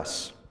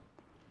progress?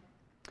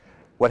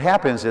 What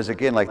happens is,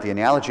 again, like the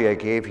analogy I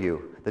gave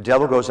you, the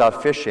devil goes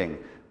out fishing,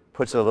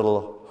 puts a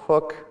little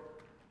hook,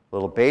 a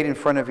little bait in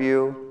front of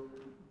you,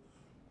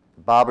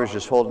 the bobber's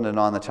just holding it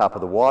on the top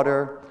of the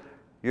water,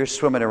 you're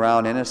swimming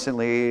around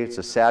innocently, it's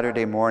a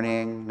Saturday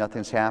morning,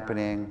 nothing's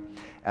happening,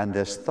 and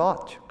this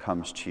thought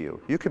comes to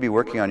you. You could be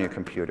working on your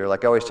computer,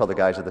 like I always tell the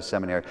guys at the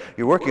seminary,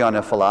 you're working on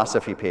a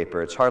philosophy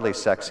paper, it's hardly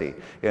sexy,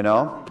 you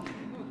know?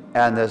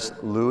 And this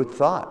lewd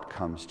thought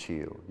comes to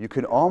you. You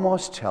can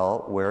almost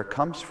tell where it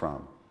comes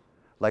from,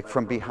 like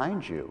from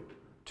behind you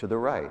to the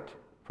right,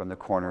 from the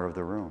corner of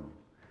the room.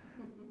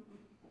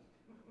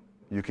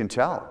 You can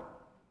tell.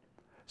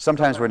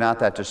 Sometimes we're not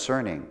that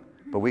discerning,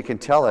 but we can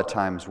tell at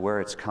times where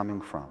it's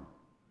coming from.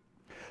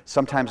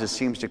 Sometimes it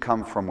seems to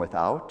come from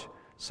without,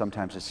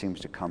 sometimes it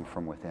seems to come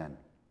from within.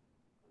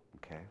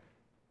 Okay?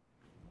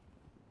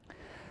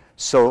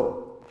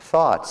 So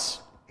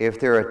thoughts, if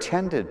they're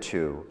attended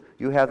to,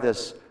 you have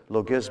this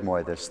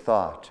logismoi, this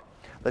thought.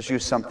 Let's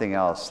use something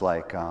else,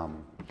 like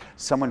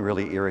someone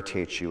really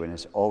irritates you and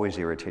has always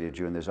irritated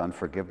you, and there's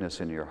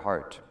unforgiveness in your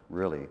heart,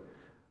 really,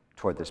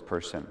 toward this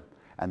person,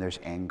 and there's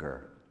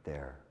anger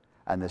there.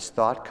 And this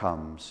thought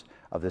comes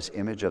of this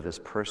image of this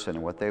person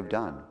and what they've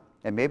done.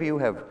 And maybe you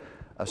have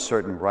a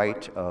certain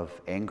right of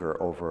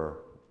anger over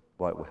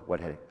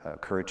what had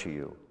occurred to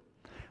you.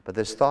 But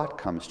this thought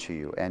comes to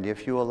you, and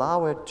if you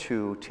allow it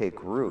to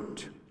take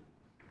root,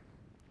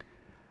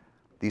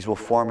 these will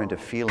form into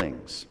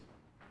feelings.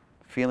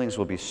 Feelings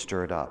will be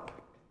stirred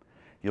up.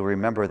 You'll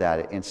remember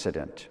that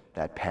incident,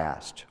 that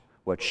past,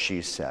 what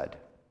she said,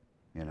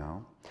 you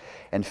know?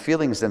 And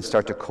feelings then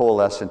start to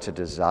coalesce into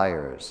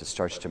desires. It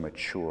starts to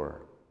mature.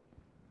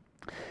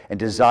 And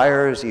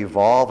desires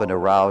evolve and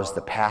arouse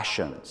the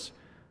passions.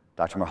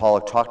 Dr.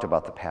 Mahalik talked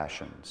about the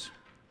passions.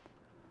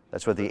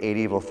 That's what the 8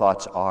 evil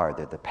thoughts are.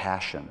 They're the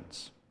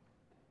passions.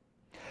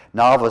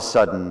 Now all of a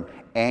sudden,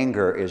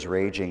 anger is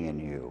raging in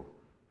you.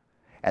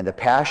 And the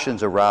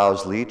passions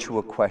aroused lead to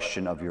a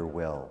question of your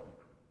will.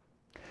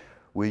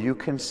 Will you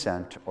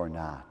consent or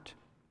not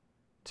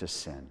to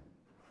sin?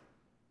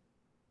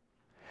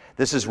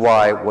 This is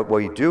why what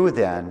we do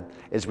then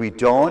is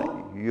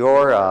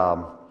your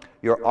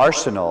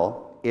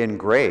arsenal in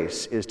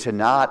grace is to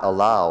not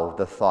allow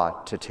the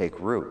thought to take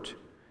root.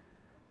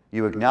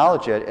 You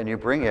acknowledge it and you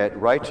bring it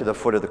right to the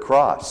foot of the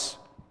cross.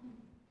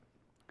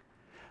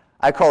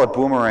 I call it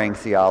boomerang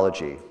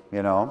theology,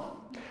 you know.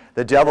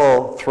 The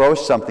devil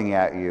throws something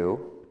at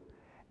you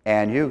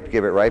and you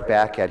give it right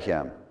back at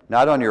him.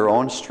 Not on your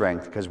own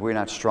strength, because we're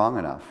not strong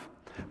enough,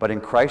 but in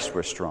Christ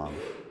we're strong.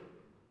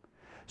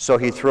 So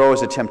he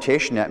throws a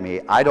temptation at me.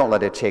 I don't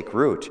let it take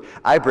root.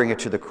 I bring it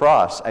to the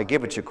cross. I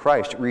give it to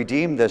Christ.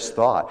 Redeem this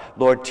thought.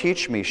 Lord,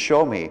 teach me,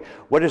 show me,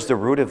 what is the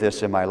root of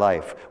this in my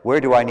life? Where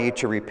do I need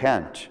to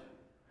repent?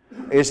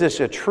 Is this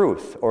a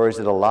truth or is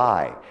it a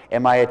lie?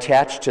 Am I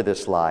attached to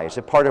this lie? Is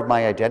it part of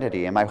my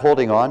identity? Am I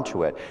holding on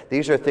to it?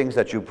 These are things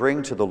that you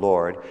bring to the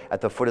Lord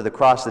at the foot of the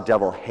cross. The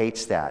devil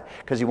hates that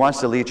because he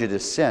wants to lead you to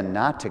sin,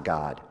 not to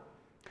God.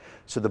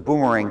 So the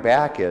boomerang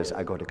back is,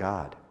 I go to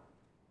God.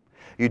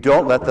 You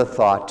don't let the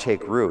thought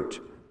take root.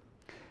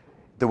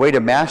 The way to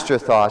master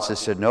thoughts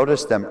is to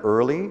notice them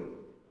early,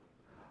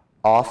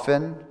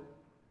 often,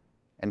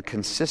 and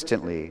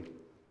consistently,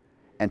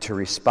 and to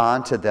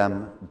respond to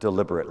them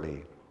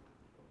deliberately.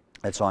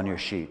 That's on your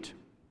sheet.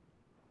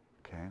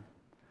 Okay?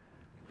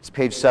 It's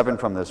page 7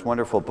 from this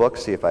wonderful book.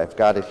 See if I've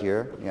got it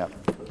here. Yeah.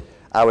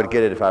 I would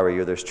get it if I were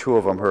you. There's 2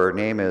 of them. Her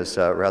name is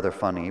rather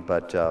funny,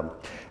 but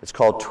it's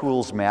called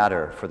Tools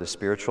Matter for the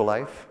Spiritual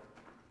Life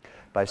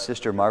by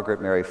Sister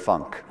Margaret Mary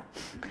Funk.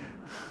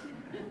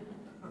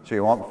 So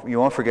you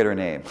won't forget her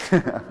name.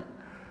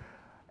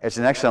 It's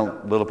an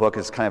excellent little book.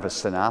 It's kind of a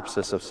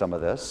synopsis of some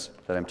of this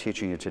that I'm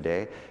teaching you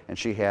today. And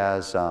she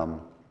has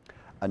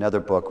another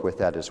book with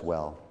that as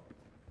well.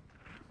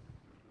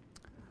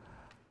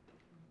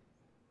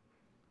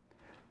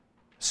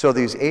 So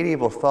these 8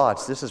 evil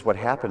thoughts, this is what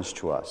happens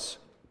to us.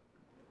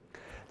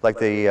 Like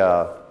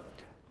the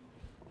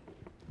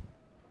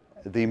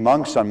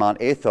monks on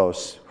Mount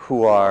Athos,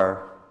 who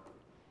are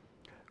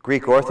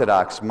Greek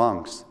Orthodox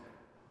monks,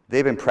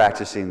 they've been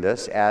practicing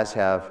this, as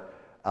have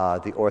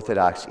the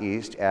Orthodox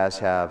East, as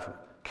have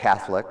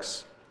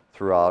Catholics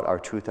throughout our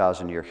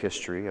 2,000-year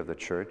history of the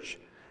Church,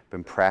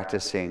 been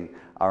practicing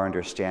our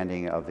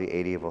understanding of the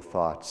 8 evil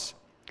thoughts.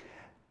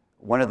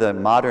 One of the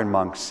modern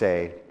monks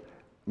say,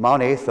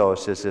 Mount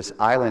Athos is this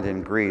island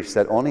in Greece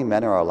that only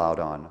men are allowed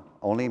on,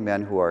 only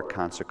men who are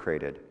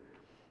consecrated.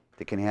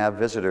 They can have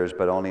visitors,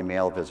 but only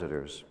male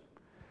visitors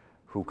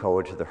who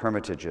go to the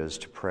hermitages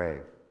to pray.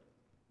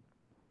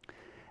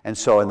 And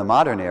so in the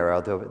modern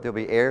era, there'll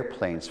be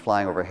airplanes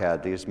flying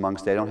overhead. These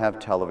monks, they don't have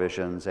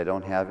televisions, they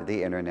don't have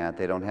the internet,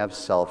 they don't have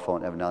cell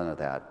phone, have none of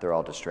that. They're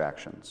all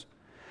distractions.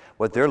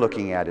 What they're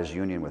looking at is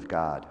union with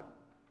God.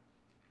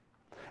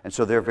 And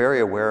so they're very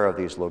aware of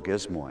these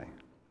logismoi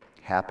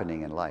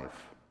happening in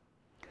life.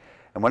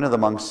 And one of the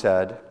monks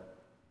said,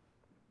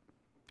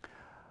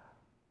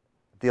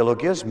 the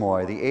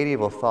logismoi, the 8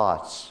 evil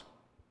thoughts,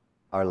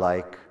 are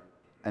like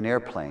an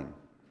airplane.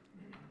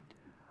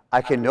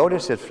 I can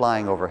notice it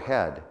flying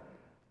overhead.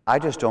 I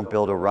just don't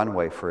build a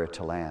runway for it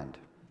to land.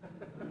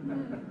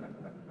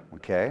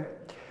 Okay?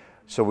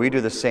 So we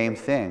do the same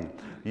thing.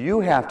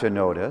 You have to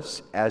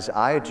notice, as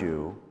I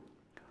do,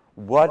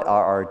 what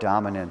are our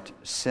dominant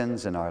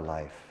sins in our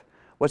life?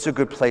 What's a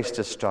good place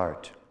to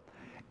start?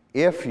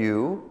 If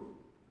you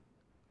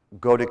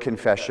go to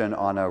confession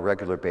on a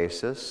regular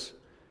basis,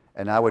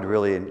 and I would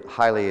really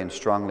highly and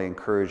strongly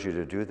encourage you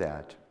to do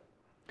that,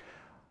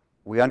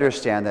 we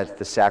understand that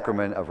the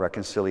sacrament of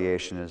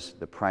reconciliation is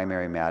the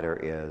primary matter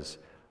is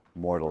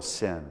mortal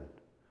sin.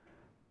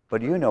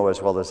 But you know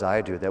as well as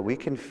I do that we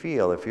can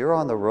feel, if you're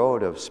on the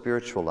road of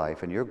spiritual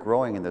life and you're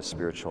growing in the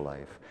spiritual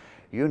life,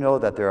 you know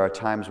that there are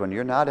times when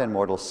you're not in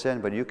mortal sin,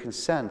 but you can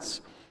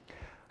sense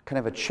kind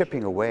of a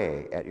chipping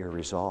away at your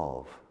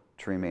resolve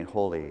to remain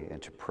holy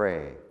and to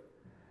pray.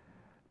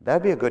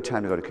 That'd be a good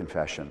time to go to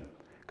confession,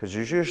 because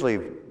there's usually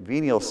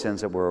venial sins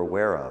that we're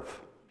aware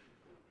of.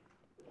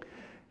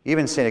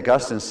 Even St.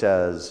 Augustine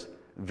says,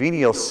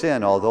 venial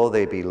sin, although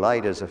they be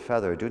light as a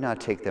feather, do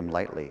not take them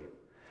lightly,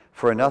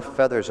 for enough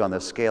feathers on the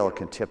scale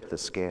can tip the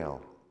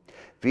scale.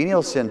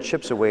 Venial sin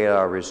chips away at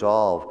our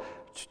resolve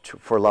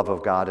for love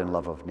of God and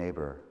love of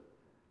neighbor.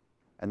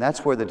 And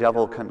that's where the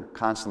devil can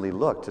constantly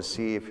look to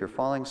see if you're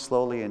falling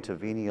slowly into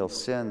venial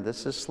sin.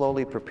 This is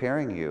slowly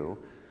preparing you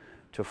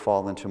to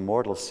fall into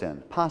mortal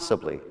sin.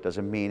 Possibly.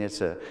 Doesn't mean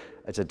it's a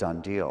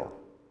done deal.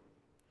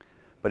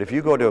 But if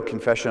you go to a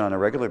confession on a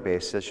regular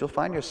basis, you'll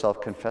find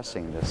yourself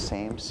confessing the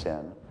same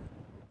sin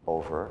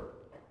over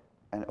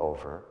and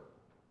over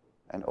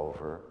and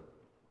over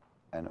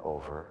and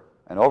over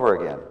and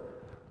over again.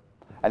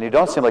 And you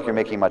don't seem like you're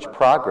making much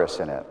progress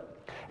in it.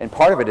 And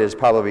part of it is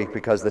probably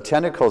because the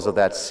tentacles of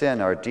that sin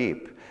are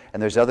deep,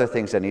 and there's other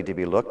things that need to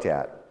be looked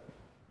at.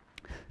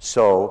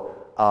 So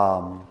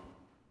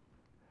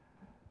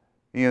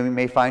you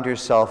may find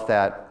yourself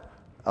that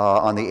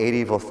on the 8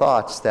 evil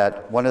thoughts,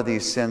 that one of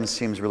these sins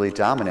seems really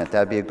dominant.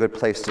 That'd be a good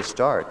place to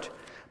start.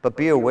 But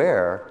be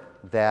aware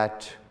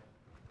that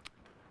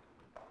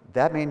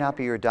that may not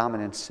be your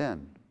dominant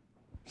sin.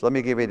 So let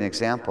me give you an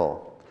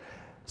example.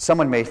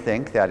 Someone may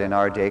think that in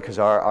our day, because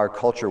our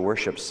culture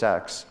worships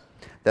sex,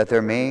 that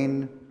their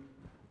main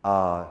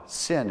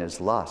sin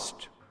is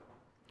lust,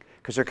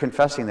 because they're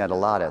confessing that a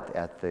lot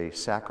at the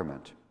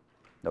sacrament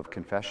of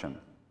confession.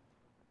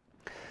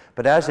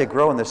 But as they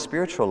grow in the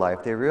spiritual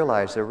life, they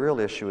realize their real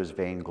issue is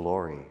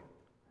vainglory.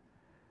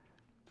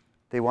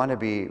 They want to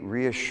be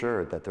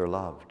reassured that they're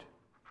loved.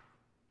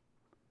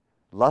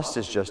 Lust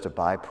is just a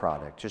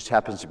byproduct, just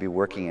happens to be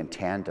working in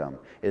tandem,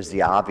 is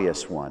the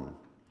obvious one.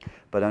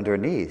 But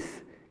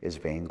underneath is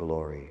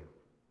vainglory.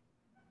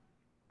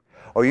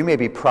 Or you may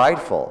be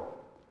prideful,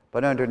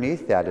 but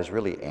underneath that is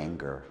really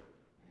anger.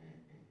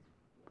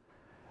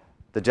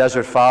 The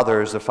Desert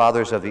Fathers, the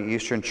fathers of the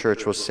Eastern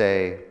Church, will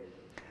say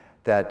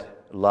that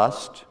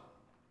lust,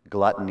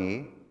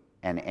 gluttony,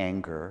 and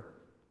anger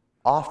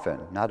often,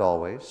 not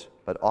always,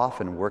 but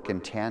often work in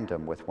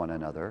tandem with one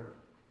another.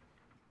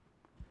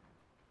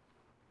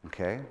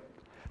 Okay?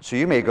 So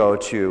you may go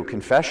to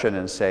confession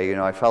and say,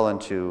 I fell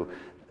into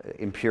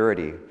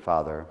impurity,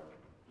 Father.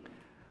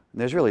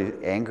 And there's really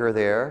anger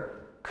there,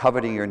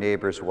 coveting your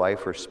neighbor's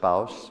wife or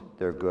spouse,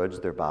 their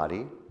goods, their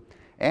body,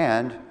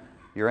 and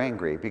you're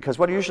angry. Because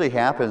what usually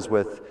happens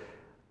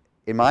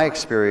in my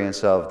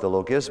experience of the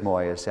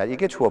logismoi is that you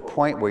get to a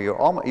point where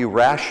you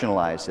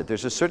rationalize it.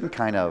 There's a certain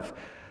kind of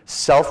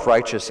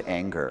self-righteous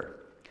anger.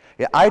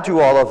 Yeah, I do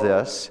all of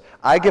this.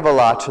 I give a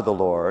lot to the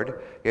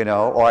Lord,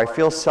 or I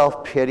feel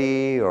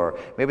self-pity, or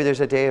maybe there's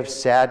a day of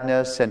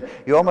sadness, and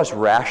you almost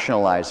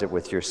rationalize it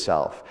with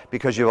yourself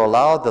because you've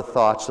allowed the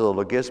thoughts of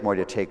the logismoi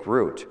to take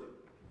root.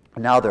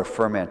 Now they're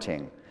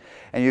fermenting.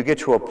 And you get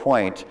to a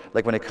point,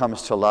 like when it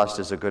comes to lust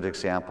is a good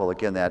example,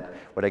 again, that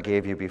what I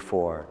gave you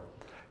before.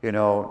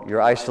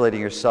 You're isolating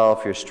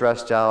yourself, you're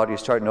stressed out, you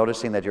start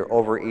noticing that you're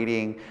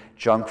overeating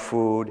junk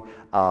food,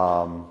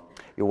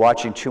 you're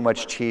watching too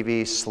much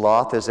TV,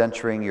 sloth is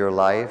entering your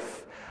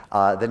life,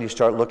 then you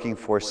start looking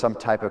for some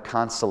type of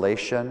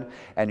consolation,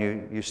 and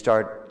you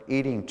start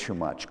eating too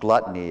much.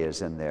 Gluttony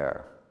is in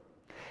there.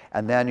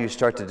 And then you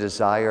start to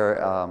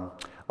desire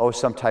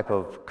some type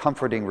of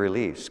comforting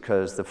release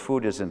because the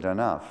food isn't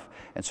enough.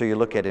 And so you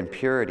look at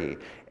impurity,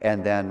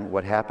 and then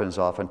what happens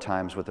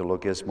oftentimes with the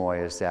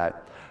logismoi is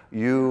that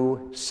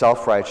you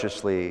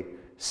self-righteously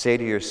say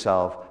to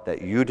yourself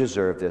that you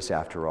deserve this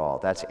after all.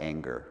 That's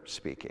anger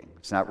speaking.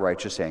 It's not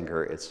righteous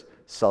anger, it's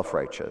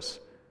self-righteous,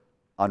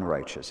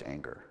 unrighteous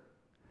anger.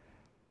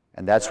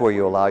 And that's where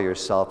you allow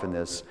yourself in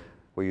this,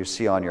 where you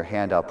see on your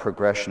handout,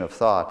 progression of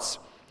thoughts.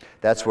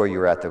 That's where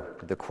you're at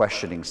the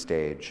questioning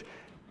stage,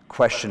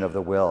 question of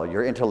the will.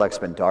 Your intellect's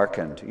been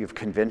darkened. You've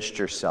convinced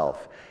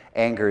yourself.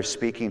 Anger is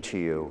speaking to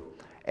you,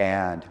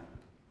 and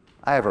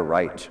I have a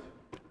right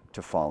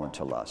to fall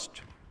into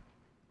lust.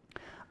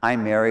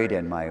 I'm married,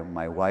 and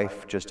my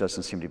wife just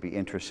doesn't seem to be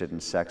interested in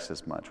sex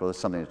as much. Well, it's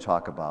something to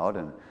talk about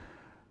and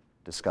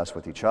discuss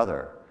with each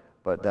other,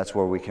 but that's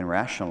where we can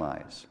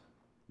rationalize.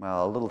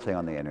 Well, a little thing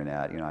on the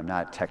internet, I'm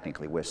not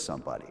technically with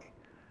somebody.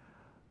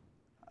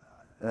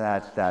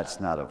 That's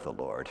not of the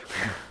Lord,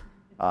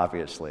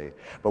 obviously,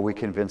 but we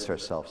convince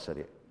ourselves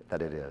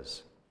that it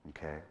is,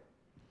 okay?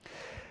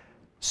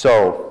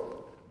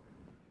 So,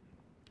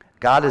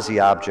 God is the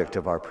object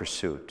of our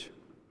pursuit,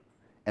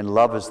 and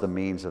love is the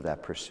means of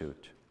that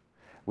pursuit.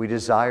 We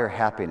desire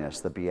happiness,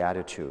 the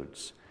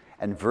Beatitudes,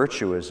 and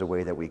virtue is the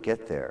way that we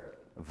get there.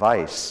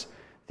 Vice,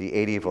 the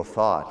 8 evil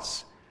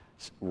thoughts,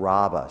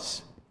 rob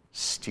us,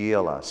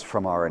 steal us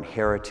from our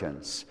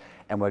inheritance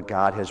and what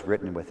God has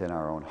written within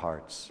our own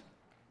hearts.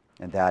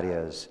 And that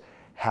is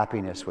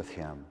happiness with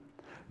Him.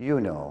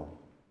 You've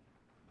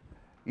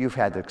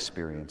had the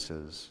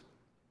experiences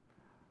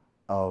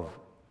of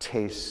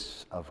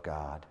tastes of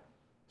God.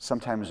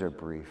 Sometimes they're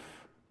brief.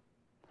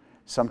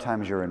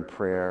 Sometimes you're in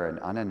prayer and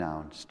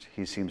unannounced,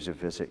 He seems to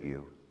visit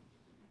you.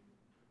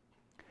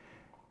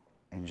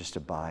 And just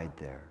abide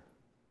there.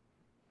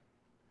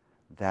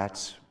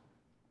 That's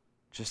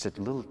just a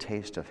little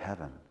taste of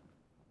heaven.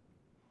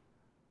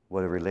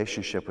 What a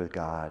relationship with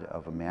God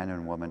of a man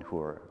and woman who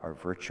are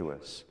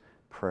virtuous,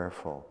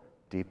 prayerful,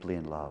 deeply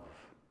in love,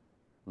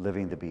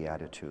 living the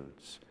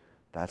Beatitudes.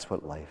 That's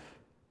what life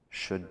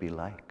should be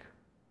like.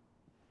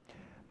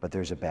 But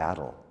there's a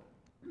battle,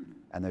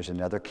 and there's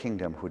another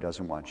kingdom who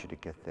doesn't want you to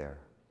get there.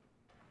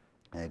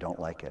 And they don't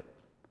like it.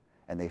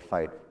 And they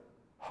fight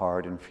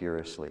hard and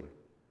furiously.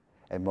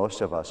 And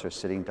most of us are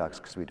sitting ducks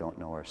because we don't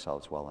know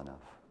ourselves well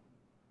enough.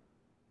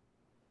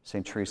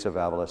 St. Teresa of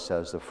Avila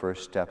says the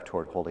first step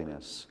toward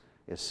holiness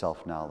is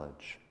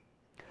self-knowledge.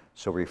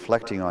 So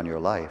reflecting on your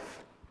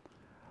life,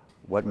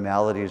 what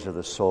maladies of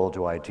the soul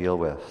do I deal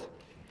with?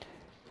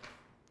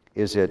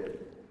 Is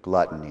it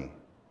gluttony?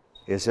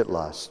 Is it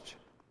lust?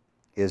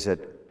 Is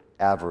it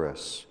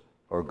avarice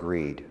or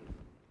greed?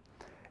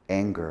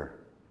 Anger,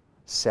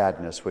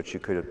 sadness, which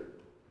you could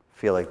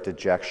feel like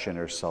dejection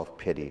or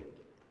self-pity?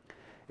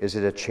 Is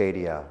it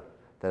achadia,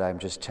 that I'm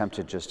just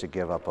tempted just to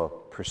give up a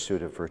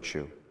pursuit of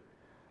virtue?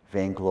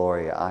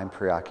 Vainglory, I'm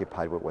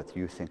preoccupied with what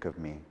you think of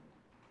me.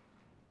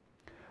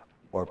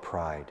 Or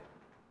pride.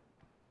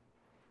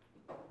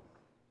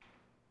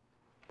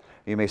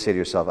 You may say to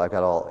yourself, I've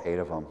got all 8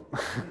 of them.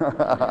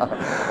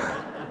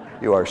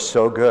 You are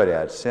so good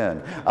at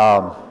sin.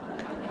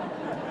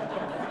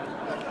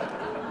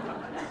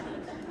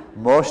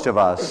 Most of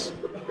us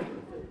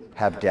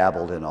have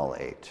dabbled in all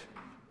 8.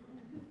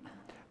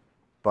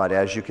 But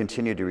as you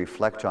continue to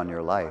reflect on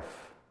your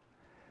life,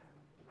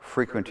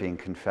 frequenting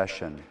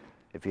confession,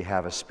 if you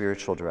have a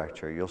spiritual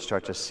director, you'll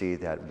start to see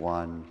that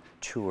 1,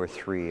 2, or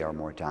 3 are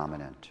more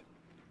dominant.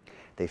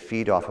 They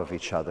feed off of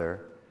each other,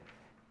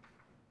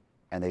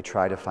 and they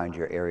try to find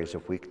your areas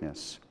of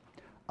weakness,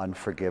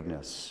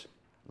 unforgiveness,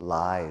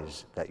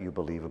 lies that you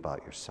believe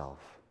about yourself.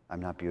 I'm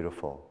not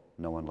beautiful.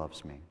 No one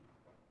loves me.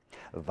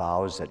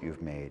 Vows that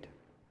you've made.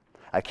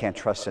 I can't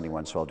trust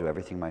anyone, so I'll do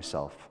everything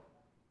myself.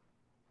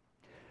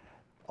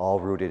 All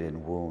rooted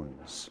in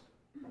wounds,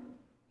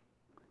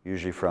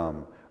 usually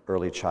from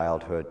early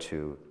childhood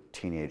to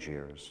teenage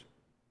years.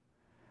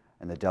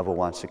 And the devil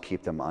wants to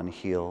keep them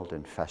unhealed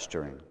and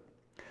festering.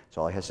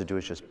 So all he has to do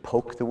is just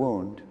poke the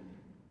wound.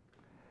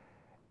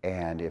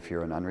 And if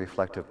you're an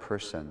unreflective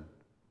person,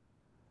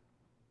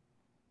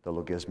 the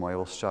logismoi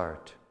will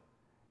start,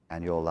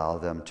 and you'll allow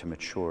them to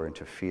mature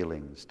into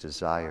feelings,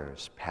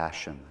 desires,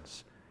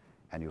 passions,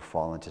 and you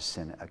fall into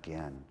sin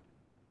again.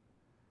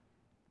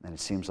 And it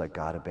seems like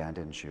God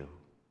abandons you.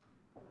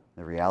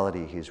 The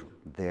reality, He's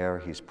there,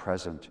 He's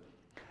present.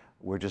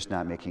 We're just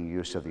not making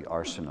use of the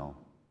arsenal.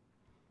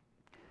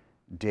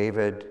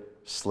 David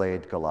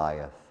slayed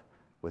Goliath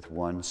with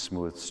 1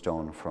 smooth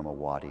stone from a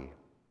wadi.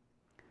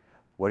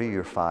 What are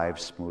your 5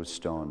 smooth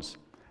stones?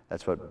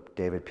 That's what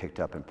David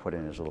picked up and put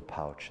in his little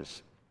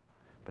pouches.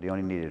 But he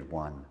only needed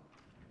 1.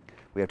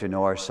 We have to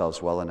know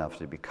ourselves well enough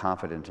to be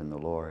confident in the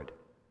Lord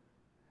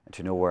and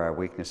to know where our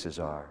weaknesses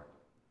are.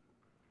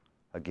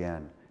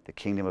 Again, the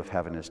kingdom of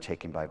heaven is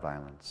taken by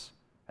violence,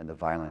 and the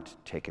violent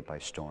take it by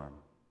storm.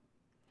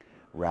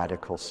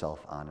 Radical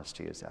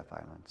self-honesty is that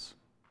violence.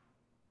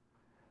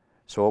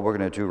 So what we're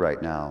going to do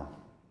right now,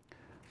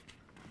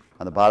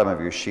 on the bottom of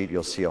your sheet,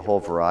 you'll see a whole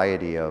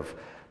variety of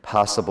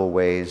possible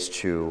ways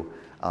to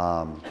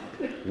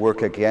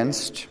work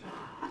against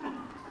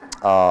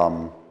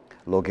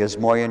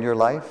logismoi in your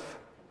life.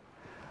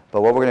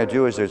 But what we're going to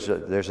do is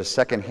there's a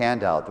second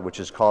handout, which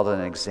is called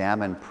an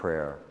examen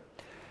prayer.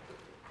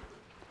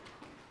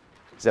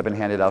 Has that been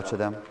handed out to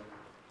them?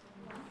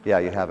 Yeah,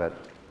 you have it.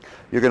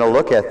 You're going to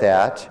look at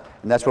that,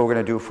 and that's what we're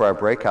going to do for our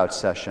breakout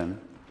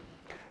session.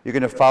 You're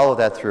going to follow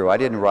that through. I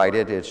didn't write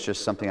it. It's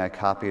just something I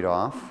copied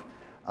off.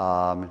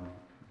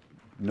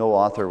 No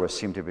author was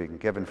seemed to be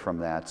given from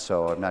that,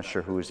 so I'm not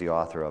sure who is the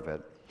author of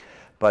it.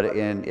 But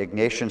in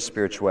Ignatian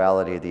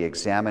spirituality, the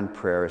examen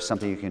prayer is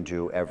something you can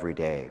do every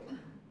day.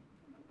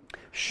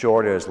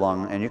 Short or as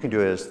long, and you can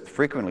do it as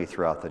frequently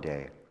throughout the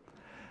day.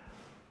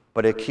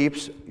 But it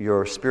keeps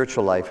your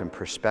spiritual life in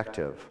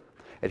perspective.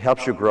 It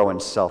helps you grow in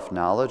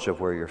self-knowledge of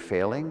where you're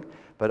failing,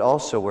 but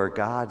also where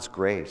God's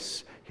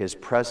grace, His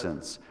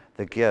presence,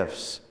 the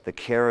gifts, the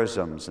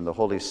charisms, and the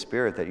Holy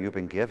Spirit that you've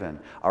been given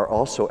are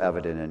also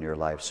evident in your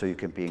life, so you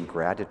can be in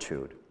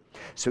gratitude.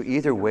 So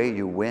either way,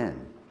 you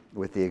win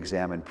with the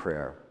examen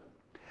prayer.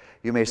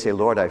 You may say,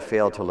 Lord, I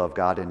failed to love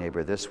God and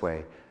neighbor this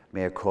way.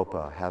 Mea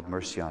culpa, have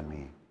mercy on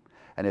me.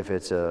 And if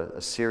it's a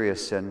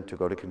serious sin, to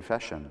go to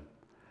confession.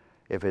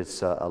 If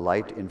it's a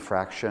light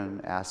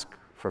infraction, ask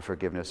for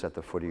forgiveness at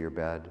the foot of your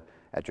bed,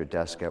 at your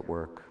desk at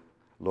work.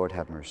 Lord,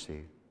 have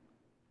mercy.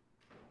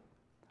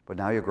 But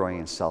now you're growing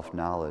in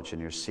self-knowledge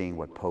and you're seeing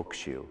what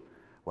pokes you.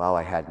 Wow,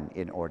 I had an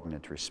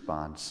inordinate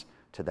response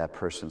to that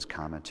person's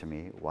comment to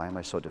me. Why am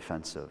I so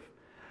defensive?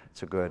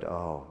 It's a good,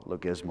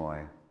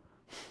 logismoi.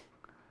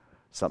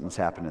 Something's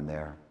happening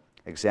there.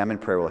 Examine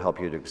prayer will help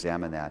you to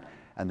examine that.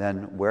 And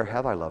then, where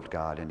have I loved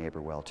God and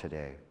neighbor well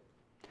today?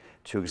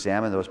 To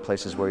examine those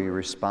places where you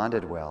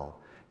responded well.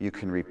 You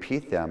can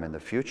repeat them in the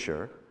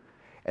future.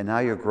 And now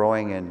you're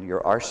growing in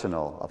your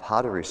arsenal of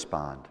how to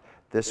respond.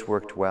 This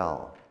worked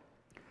well.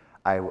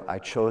 I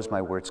chose my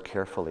words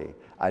carefully.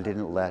 I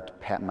didn't let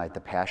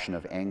the passion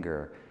of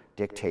anger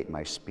dictate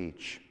my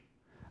speech.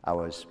 I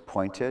was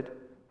pointed,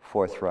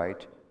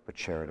 forthright, but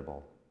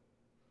charitable.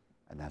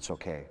 And that's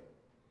okay.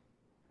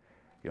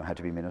 You don't have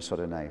to be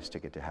Minnesota nice to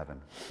get to heaven.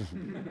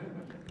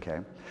 Okay?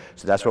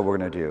 So that's what we're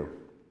going to do.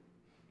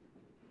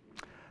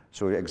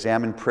 So we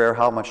examine prayer.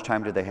 How much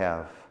time do they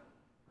have?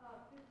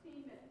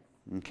 15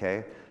 minutes.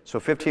 Okay. So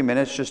 15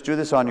 minutes. Just do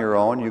this on your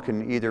own. You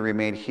can either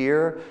remain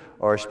here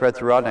or spread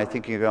throughout. And I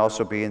think you can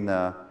also be in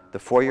the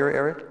foyer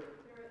area. You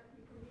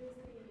can use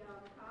the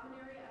common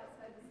area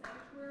outside the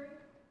sanctuary,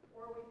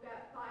 or we've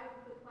got 5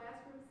 of the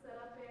classrooms set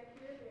up back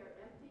here. They are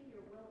empty.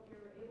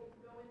 You're able to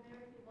go in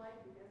there if you'd like.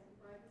 We have some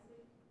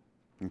privacy.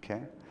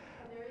 Okay.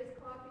 And there is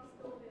coffee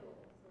still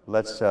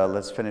available.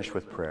 Let's finish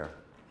with prayer.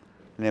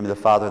 In the name of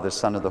the Father, the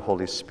Son, and the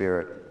Holy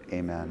Spirit.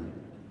 Amen.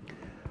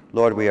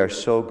 Lord, we are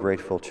so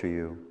grateful to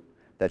you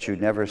that you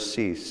never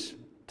cease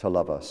to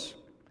love us.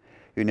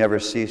 You never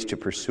cease to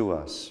pursue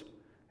us.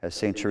 As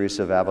St.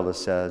 Teresa of Avila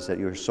says, that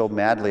you are so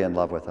madly in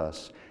love with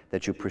us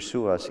that you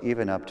pursue us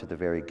even up to the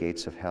very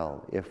gates of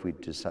hell, if we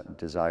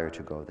desire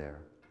to go there.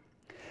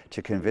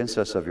 To convince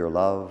us of your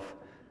love,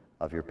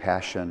 of your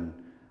passion,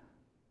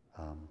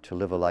 to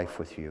live a life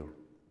with you.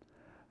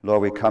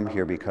 Lord, we come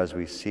here because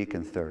we seek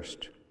and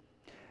thirst.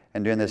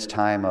 And during this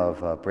time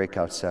of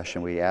breakout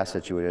session, we ask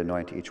that you would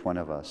anoint each one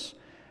of us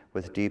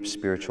with deep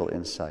spiritual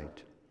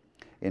insight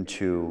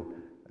into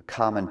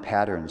common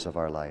patterns of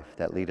our life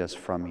that lead us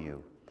from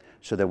you,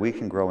 so that we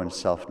can grow in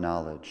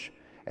self-knowledge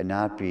and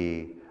not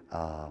be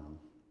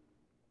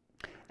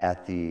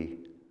at the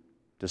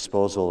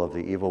disposal of the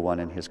evil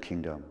one and his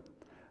kingdom,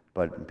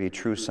 but be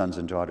true sons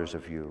and daughters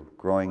of you,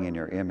 growing in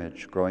your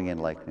image, growing in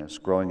likeness,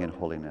 growing in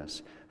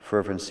holiness,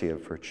 fervency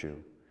of virtue,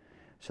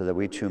 so that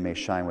we too may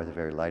shine with the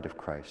very light of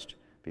Christ,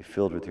 be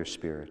filled with your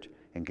Spirit,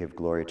 and give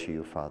glory to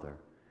you, Father,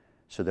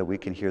 so that we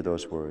can hear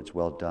those words,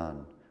 well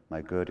done,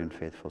 my good and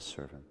faithful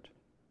servant.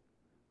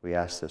 We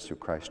ask this through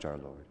Christ our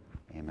Lord.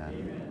 Amen.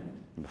 Amen.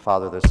 And the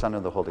Father, the Son,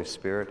 and the Holy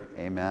Spirit.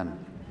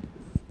 Amen.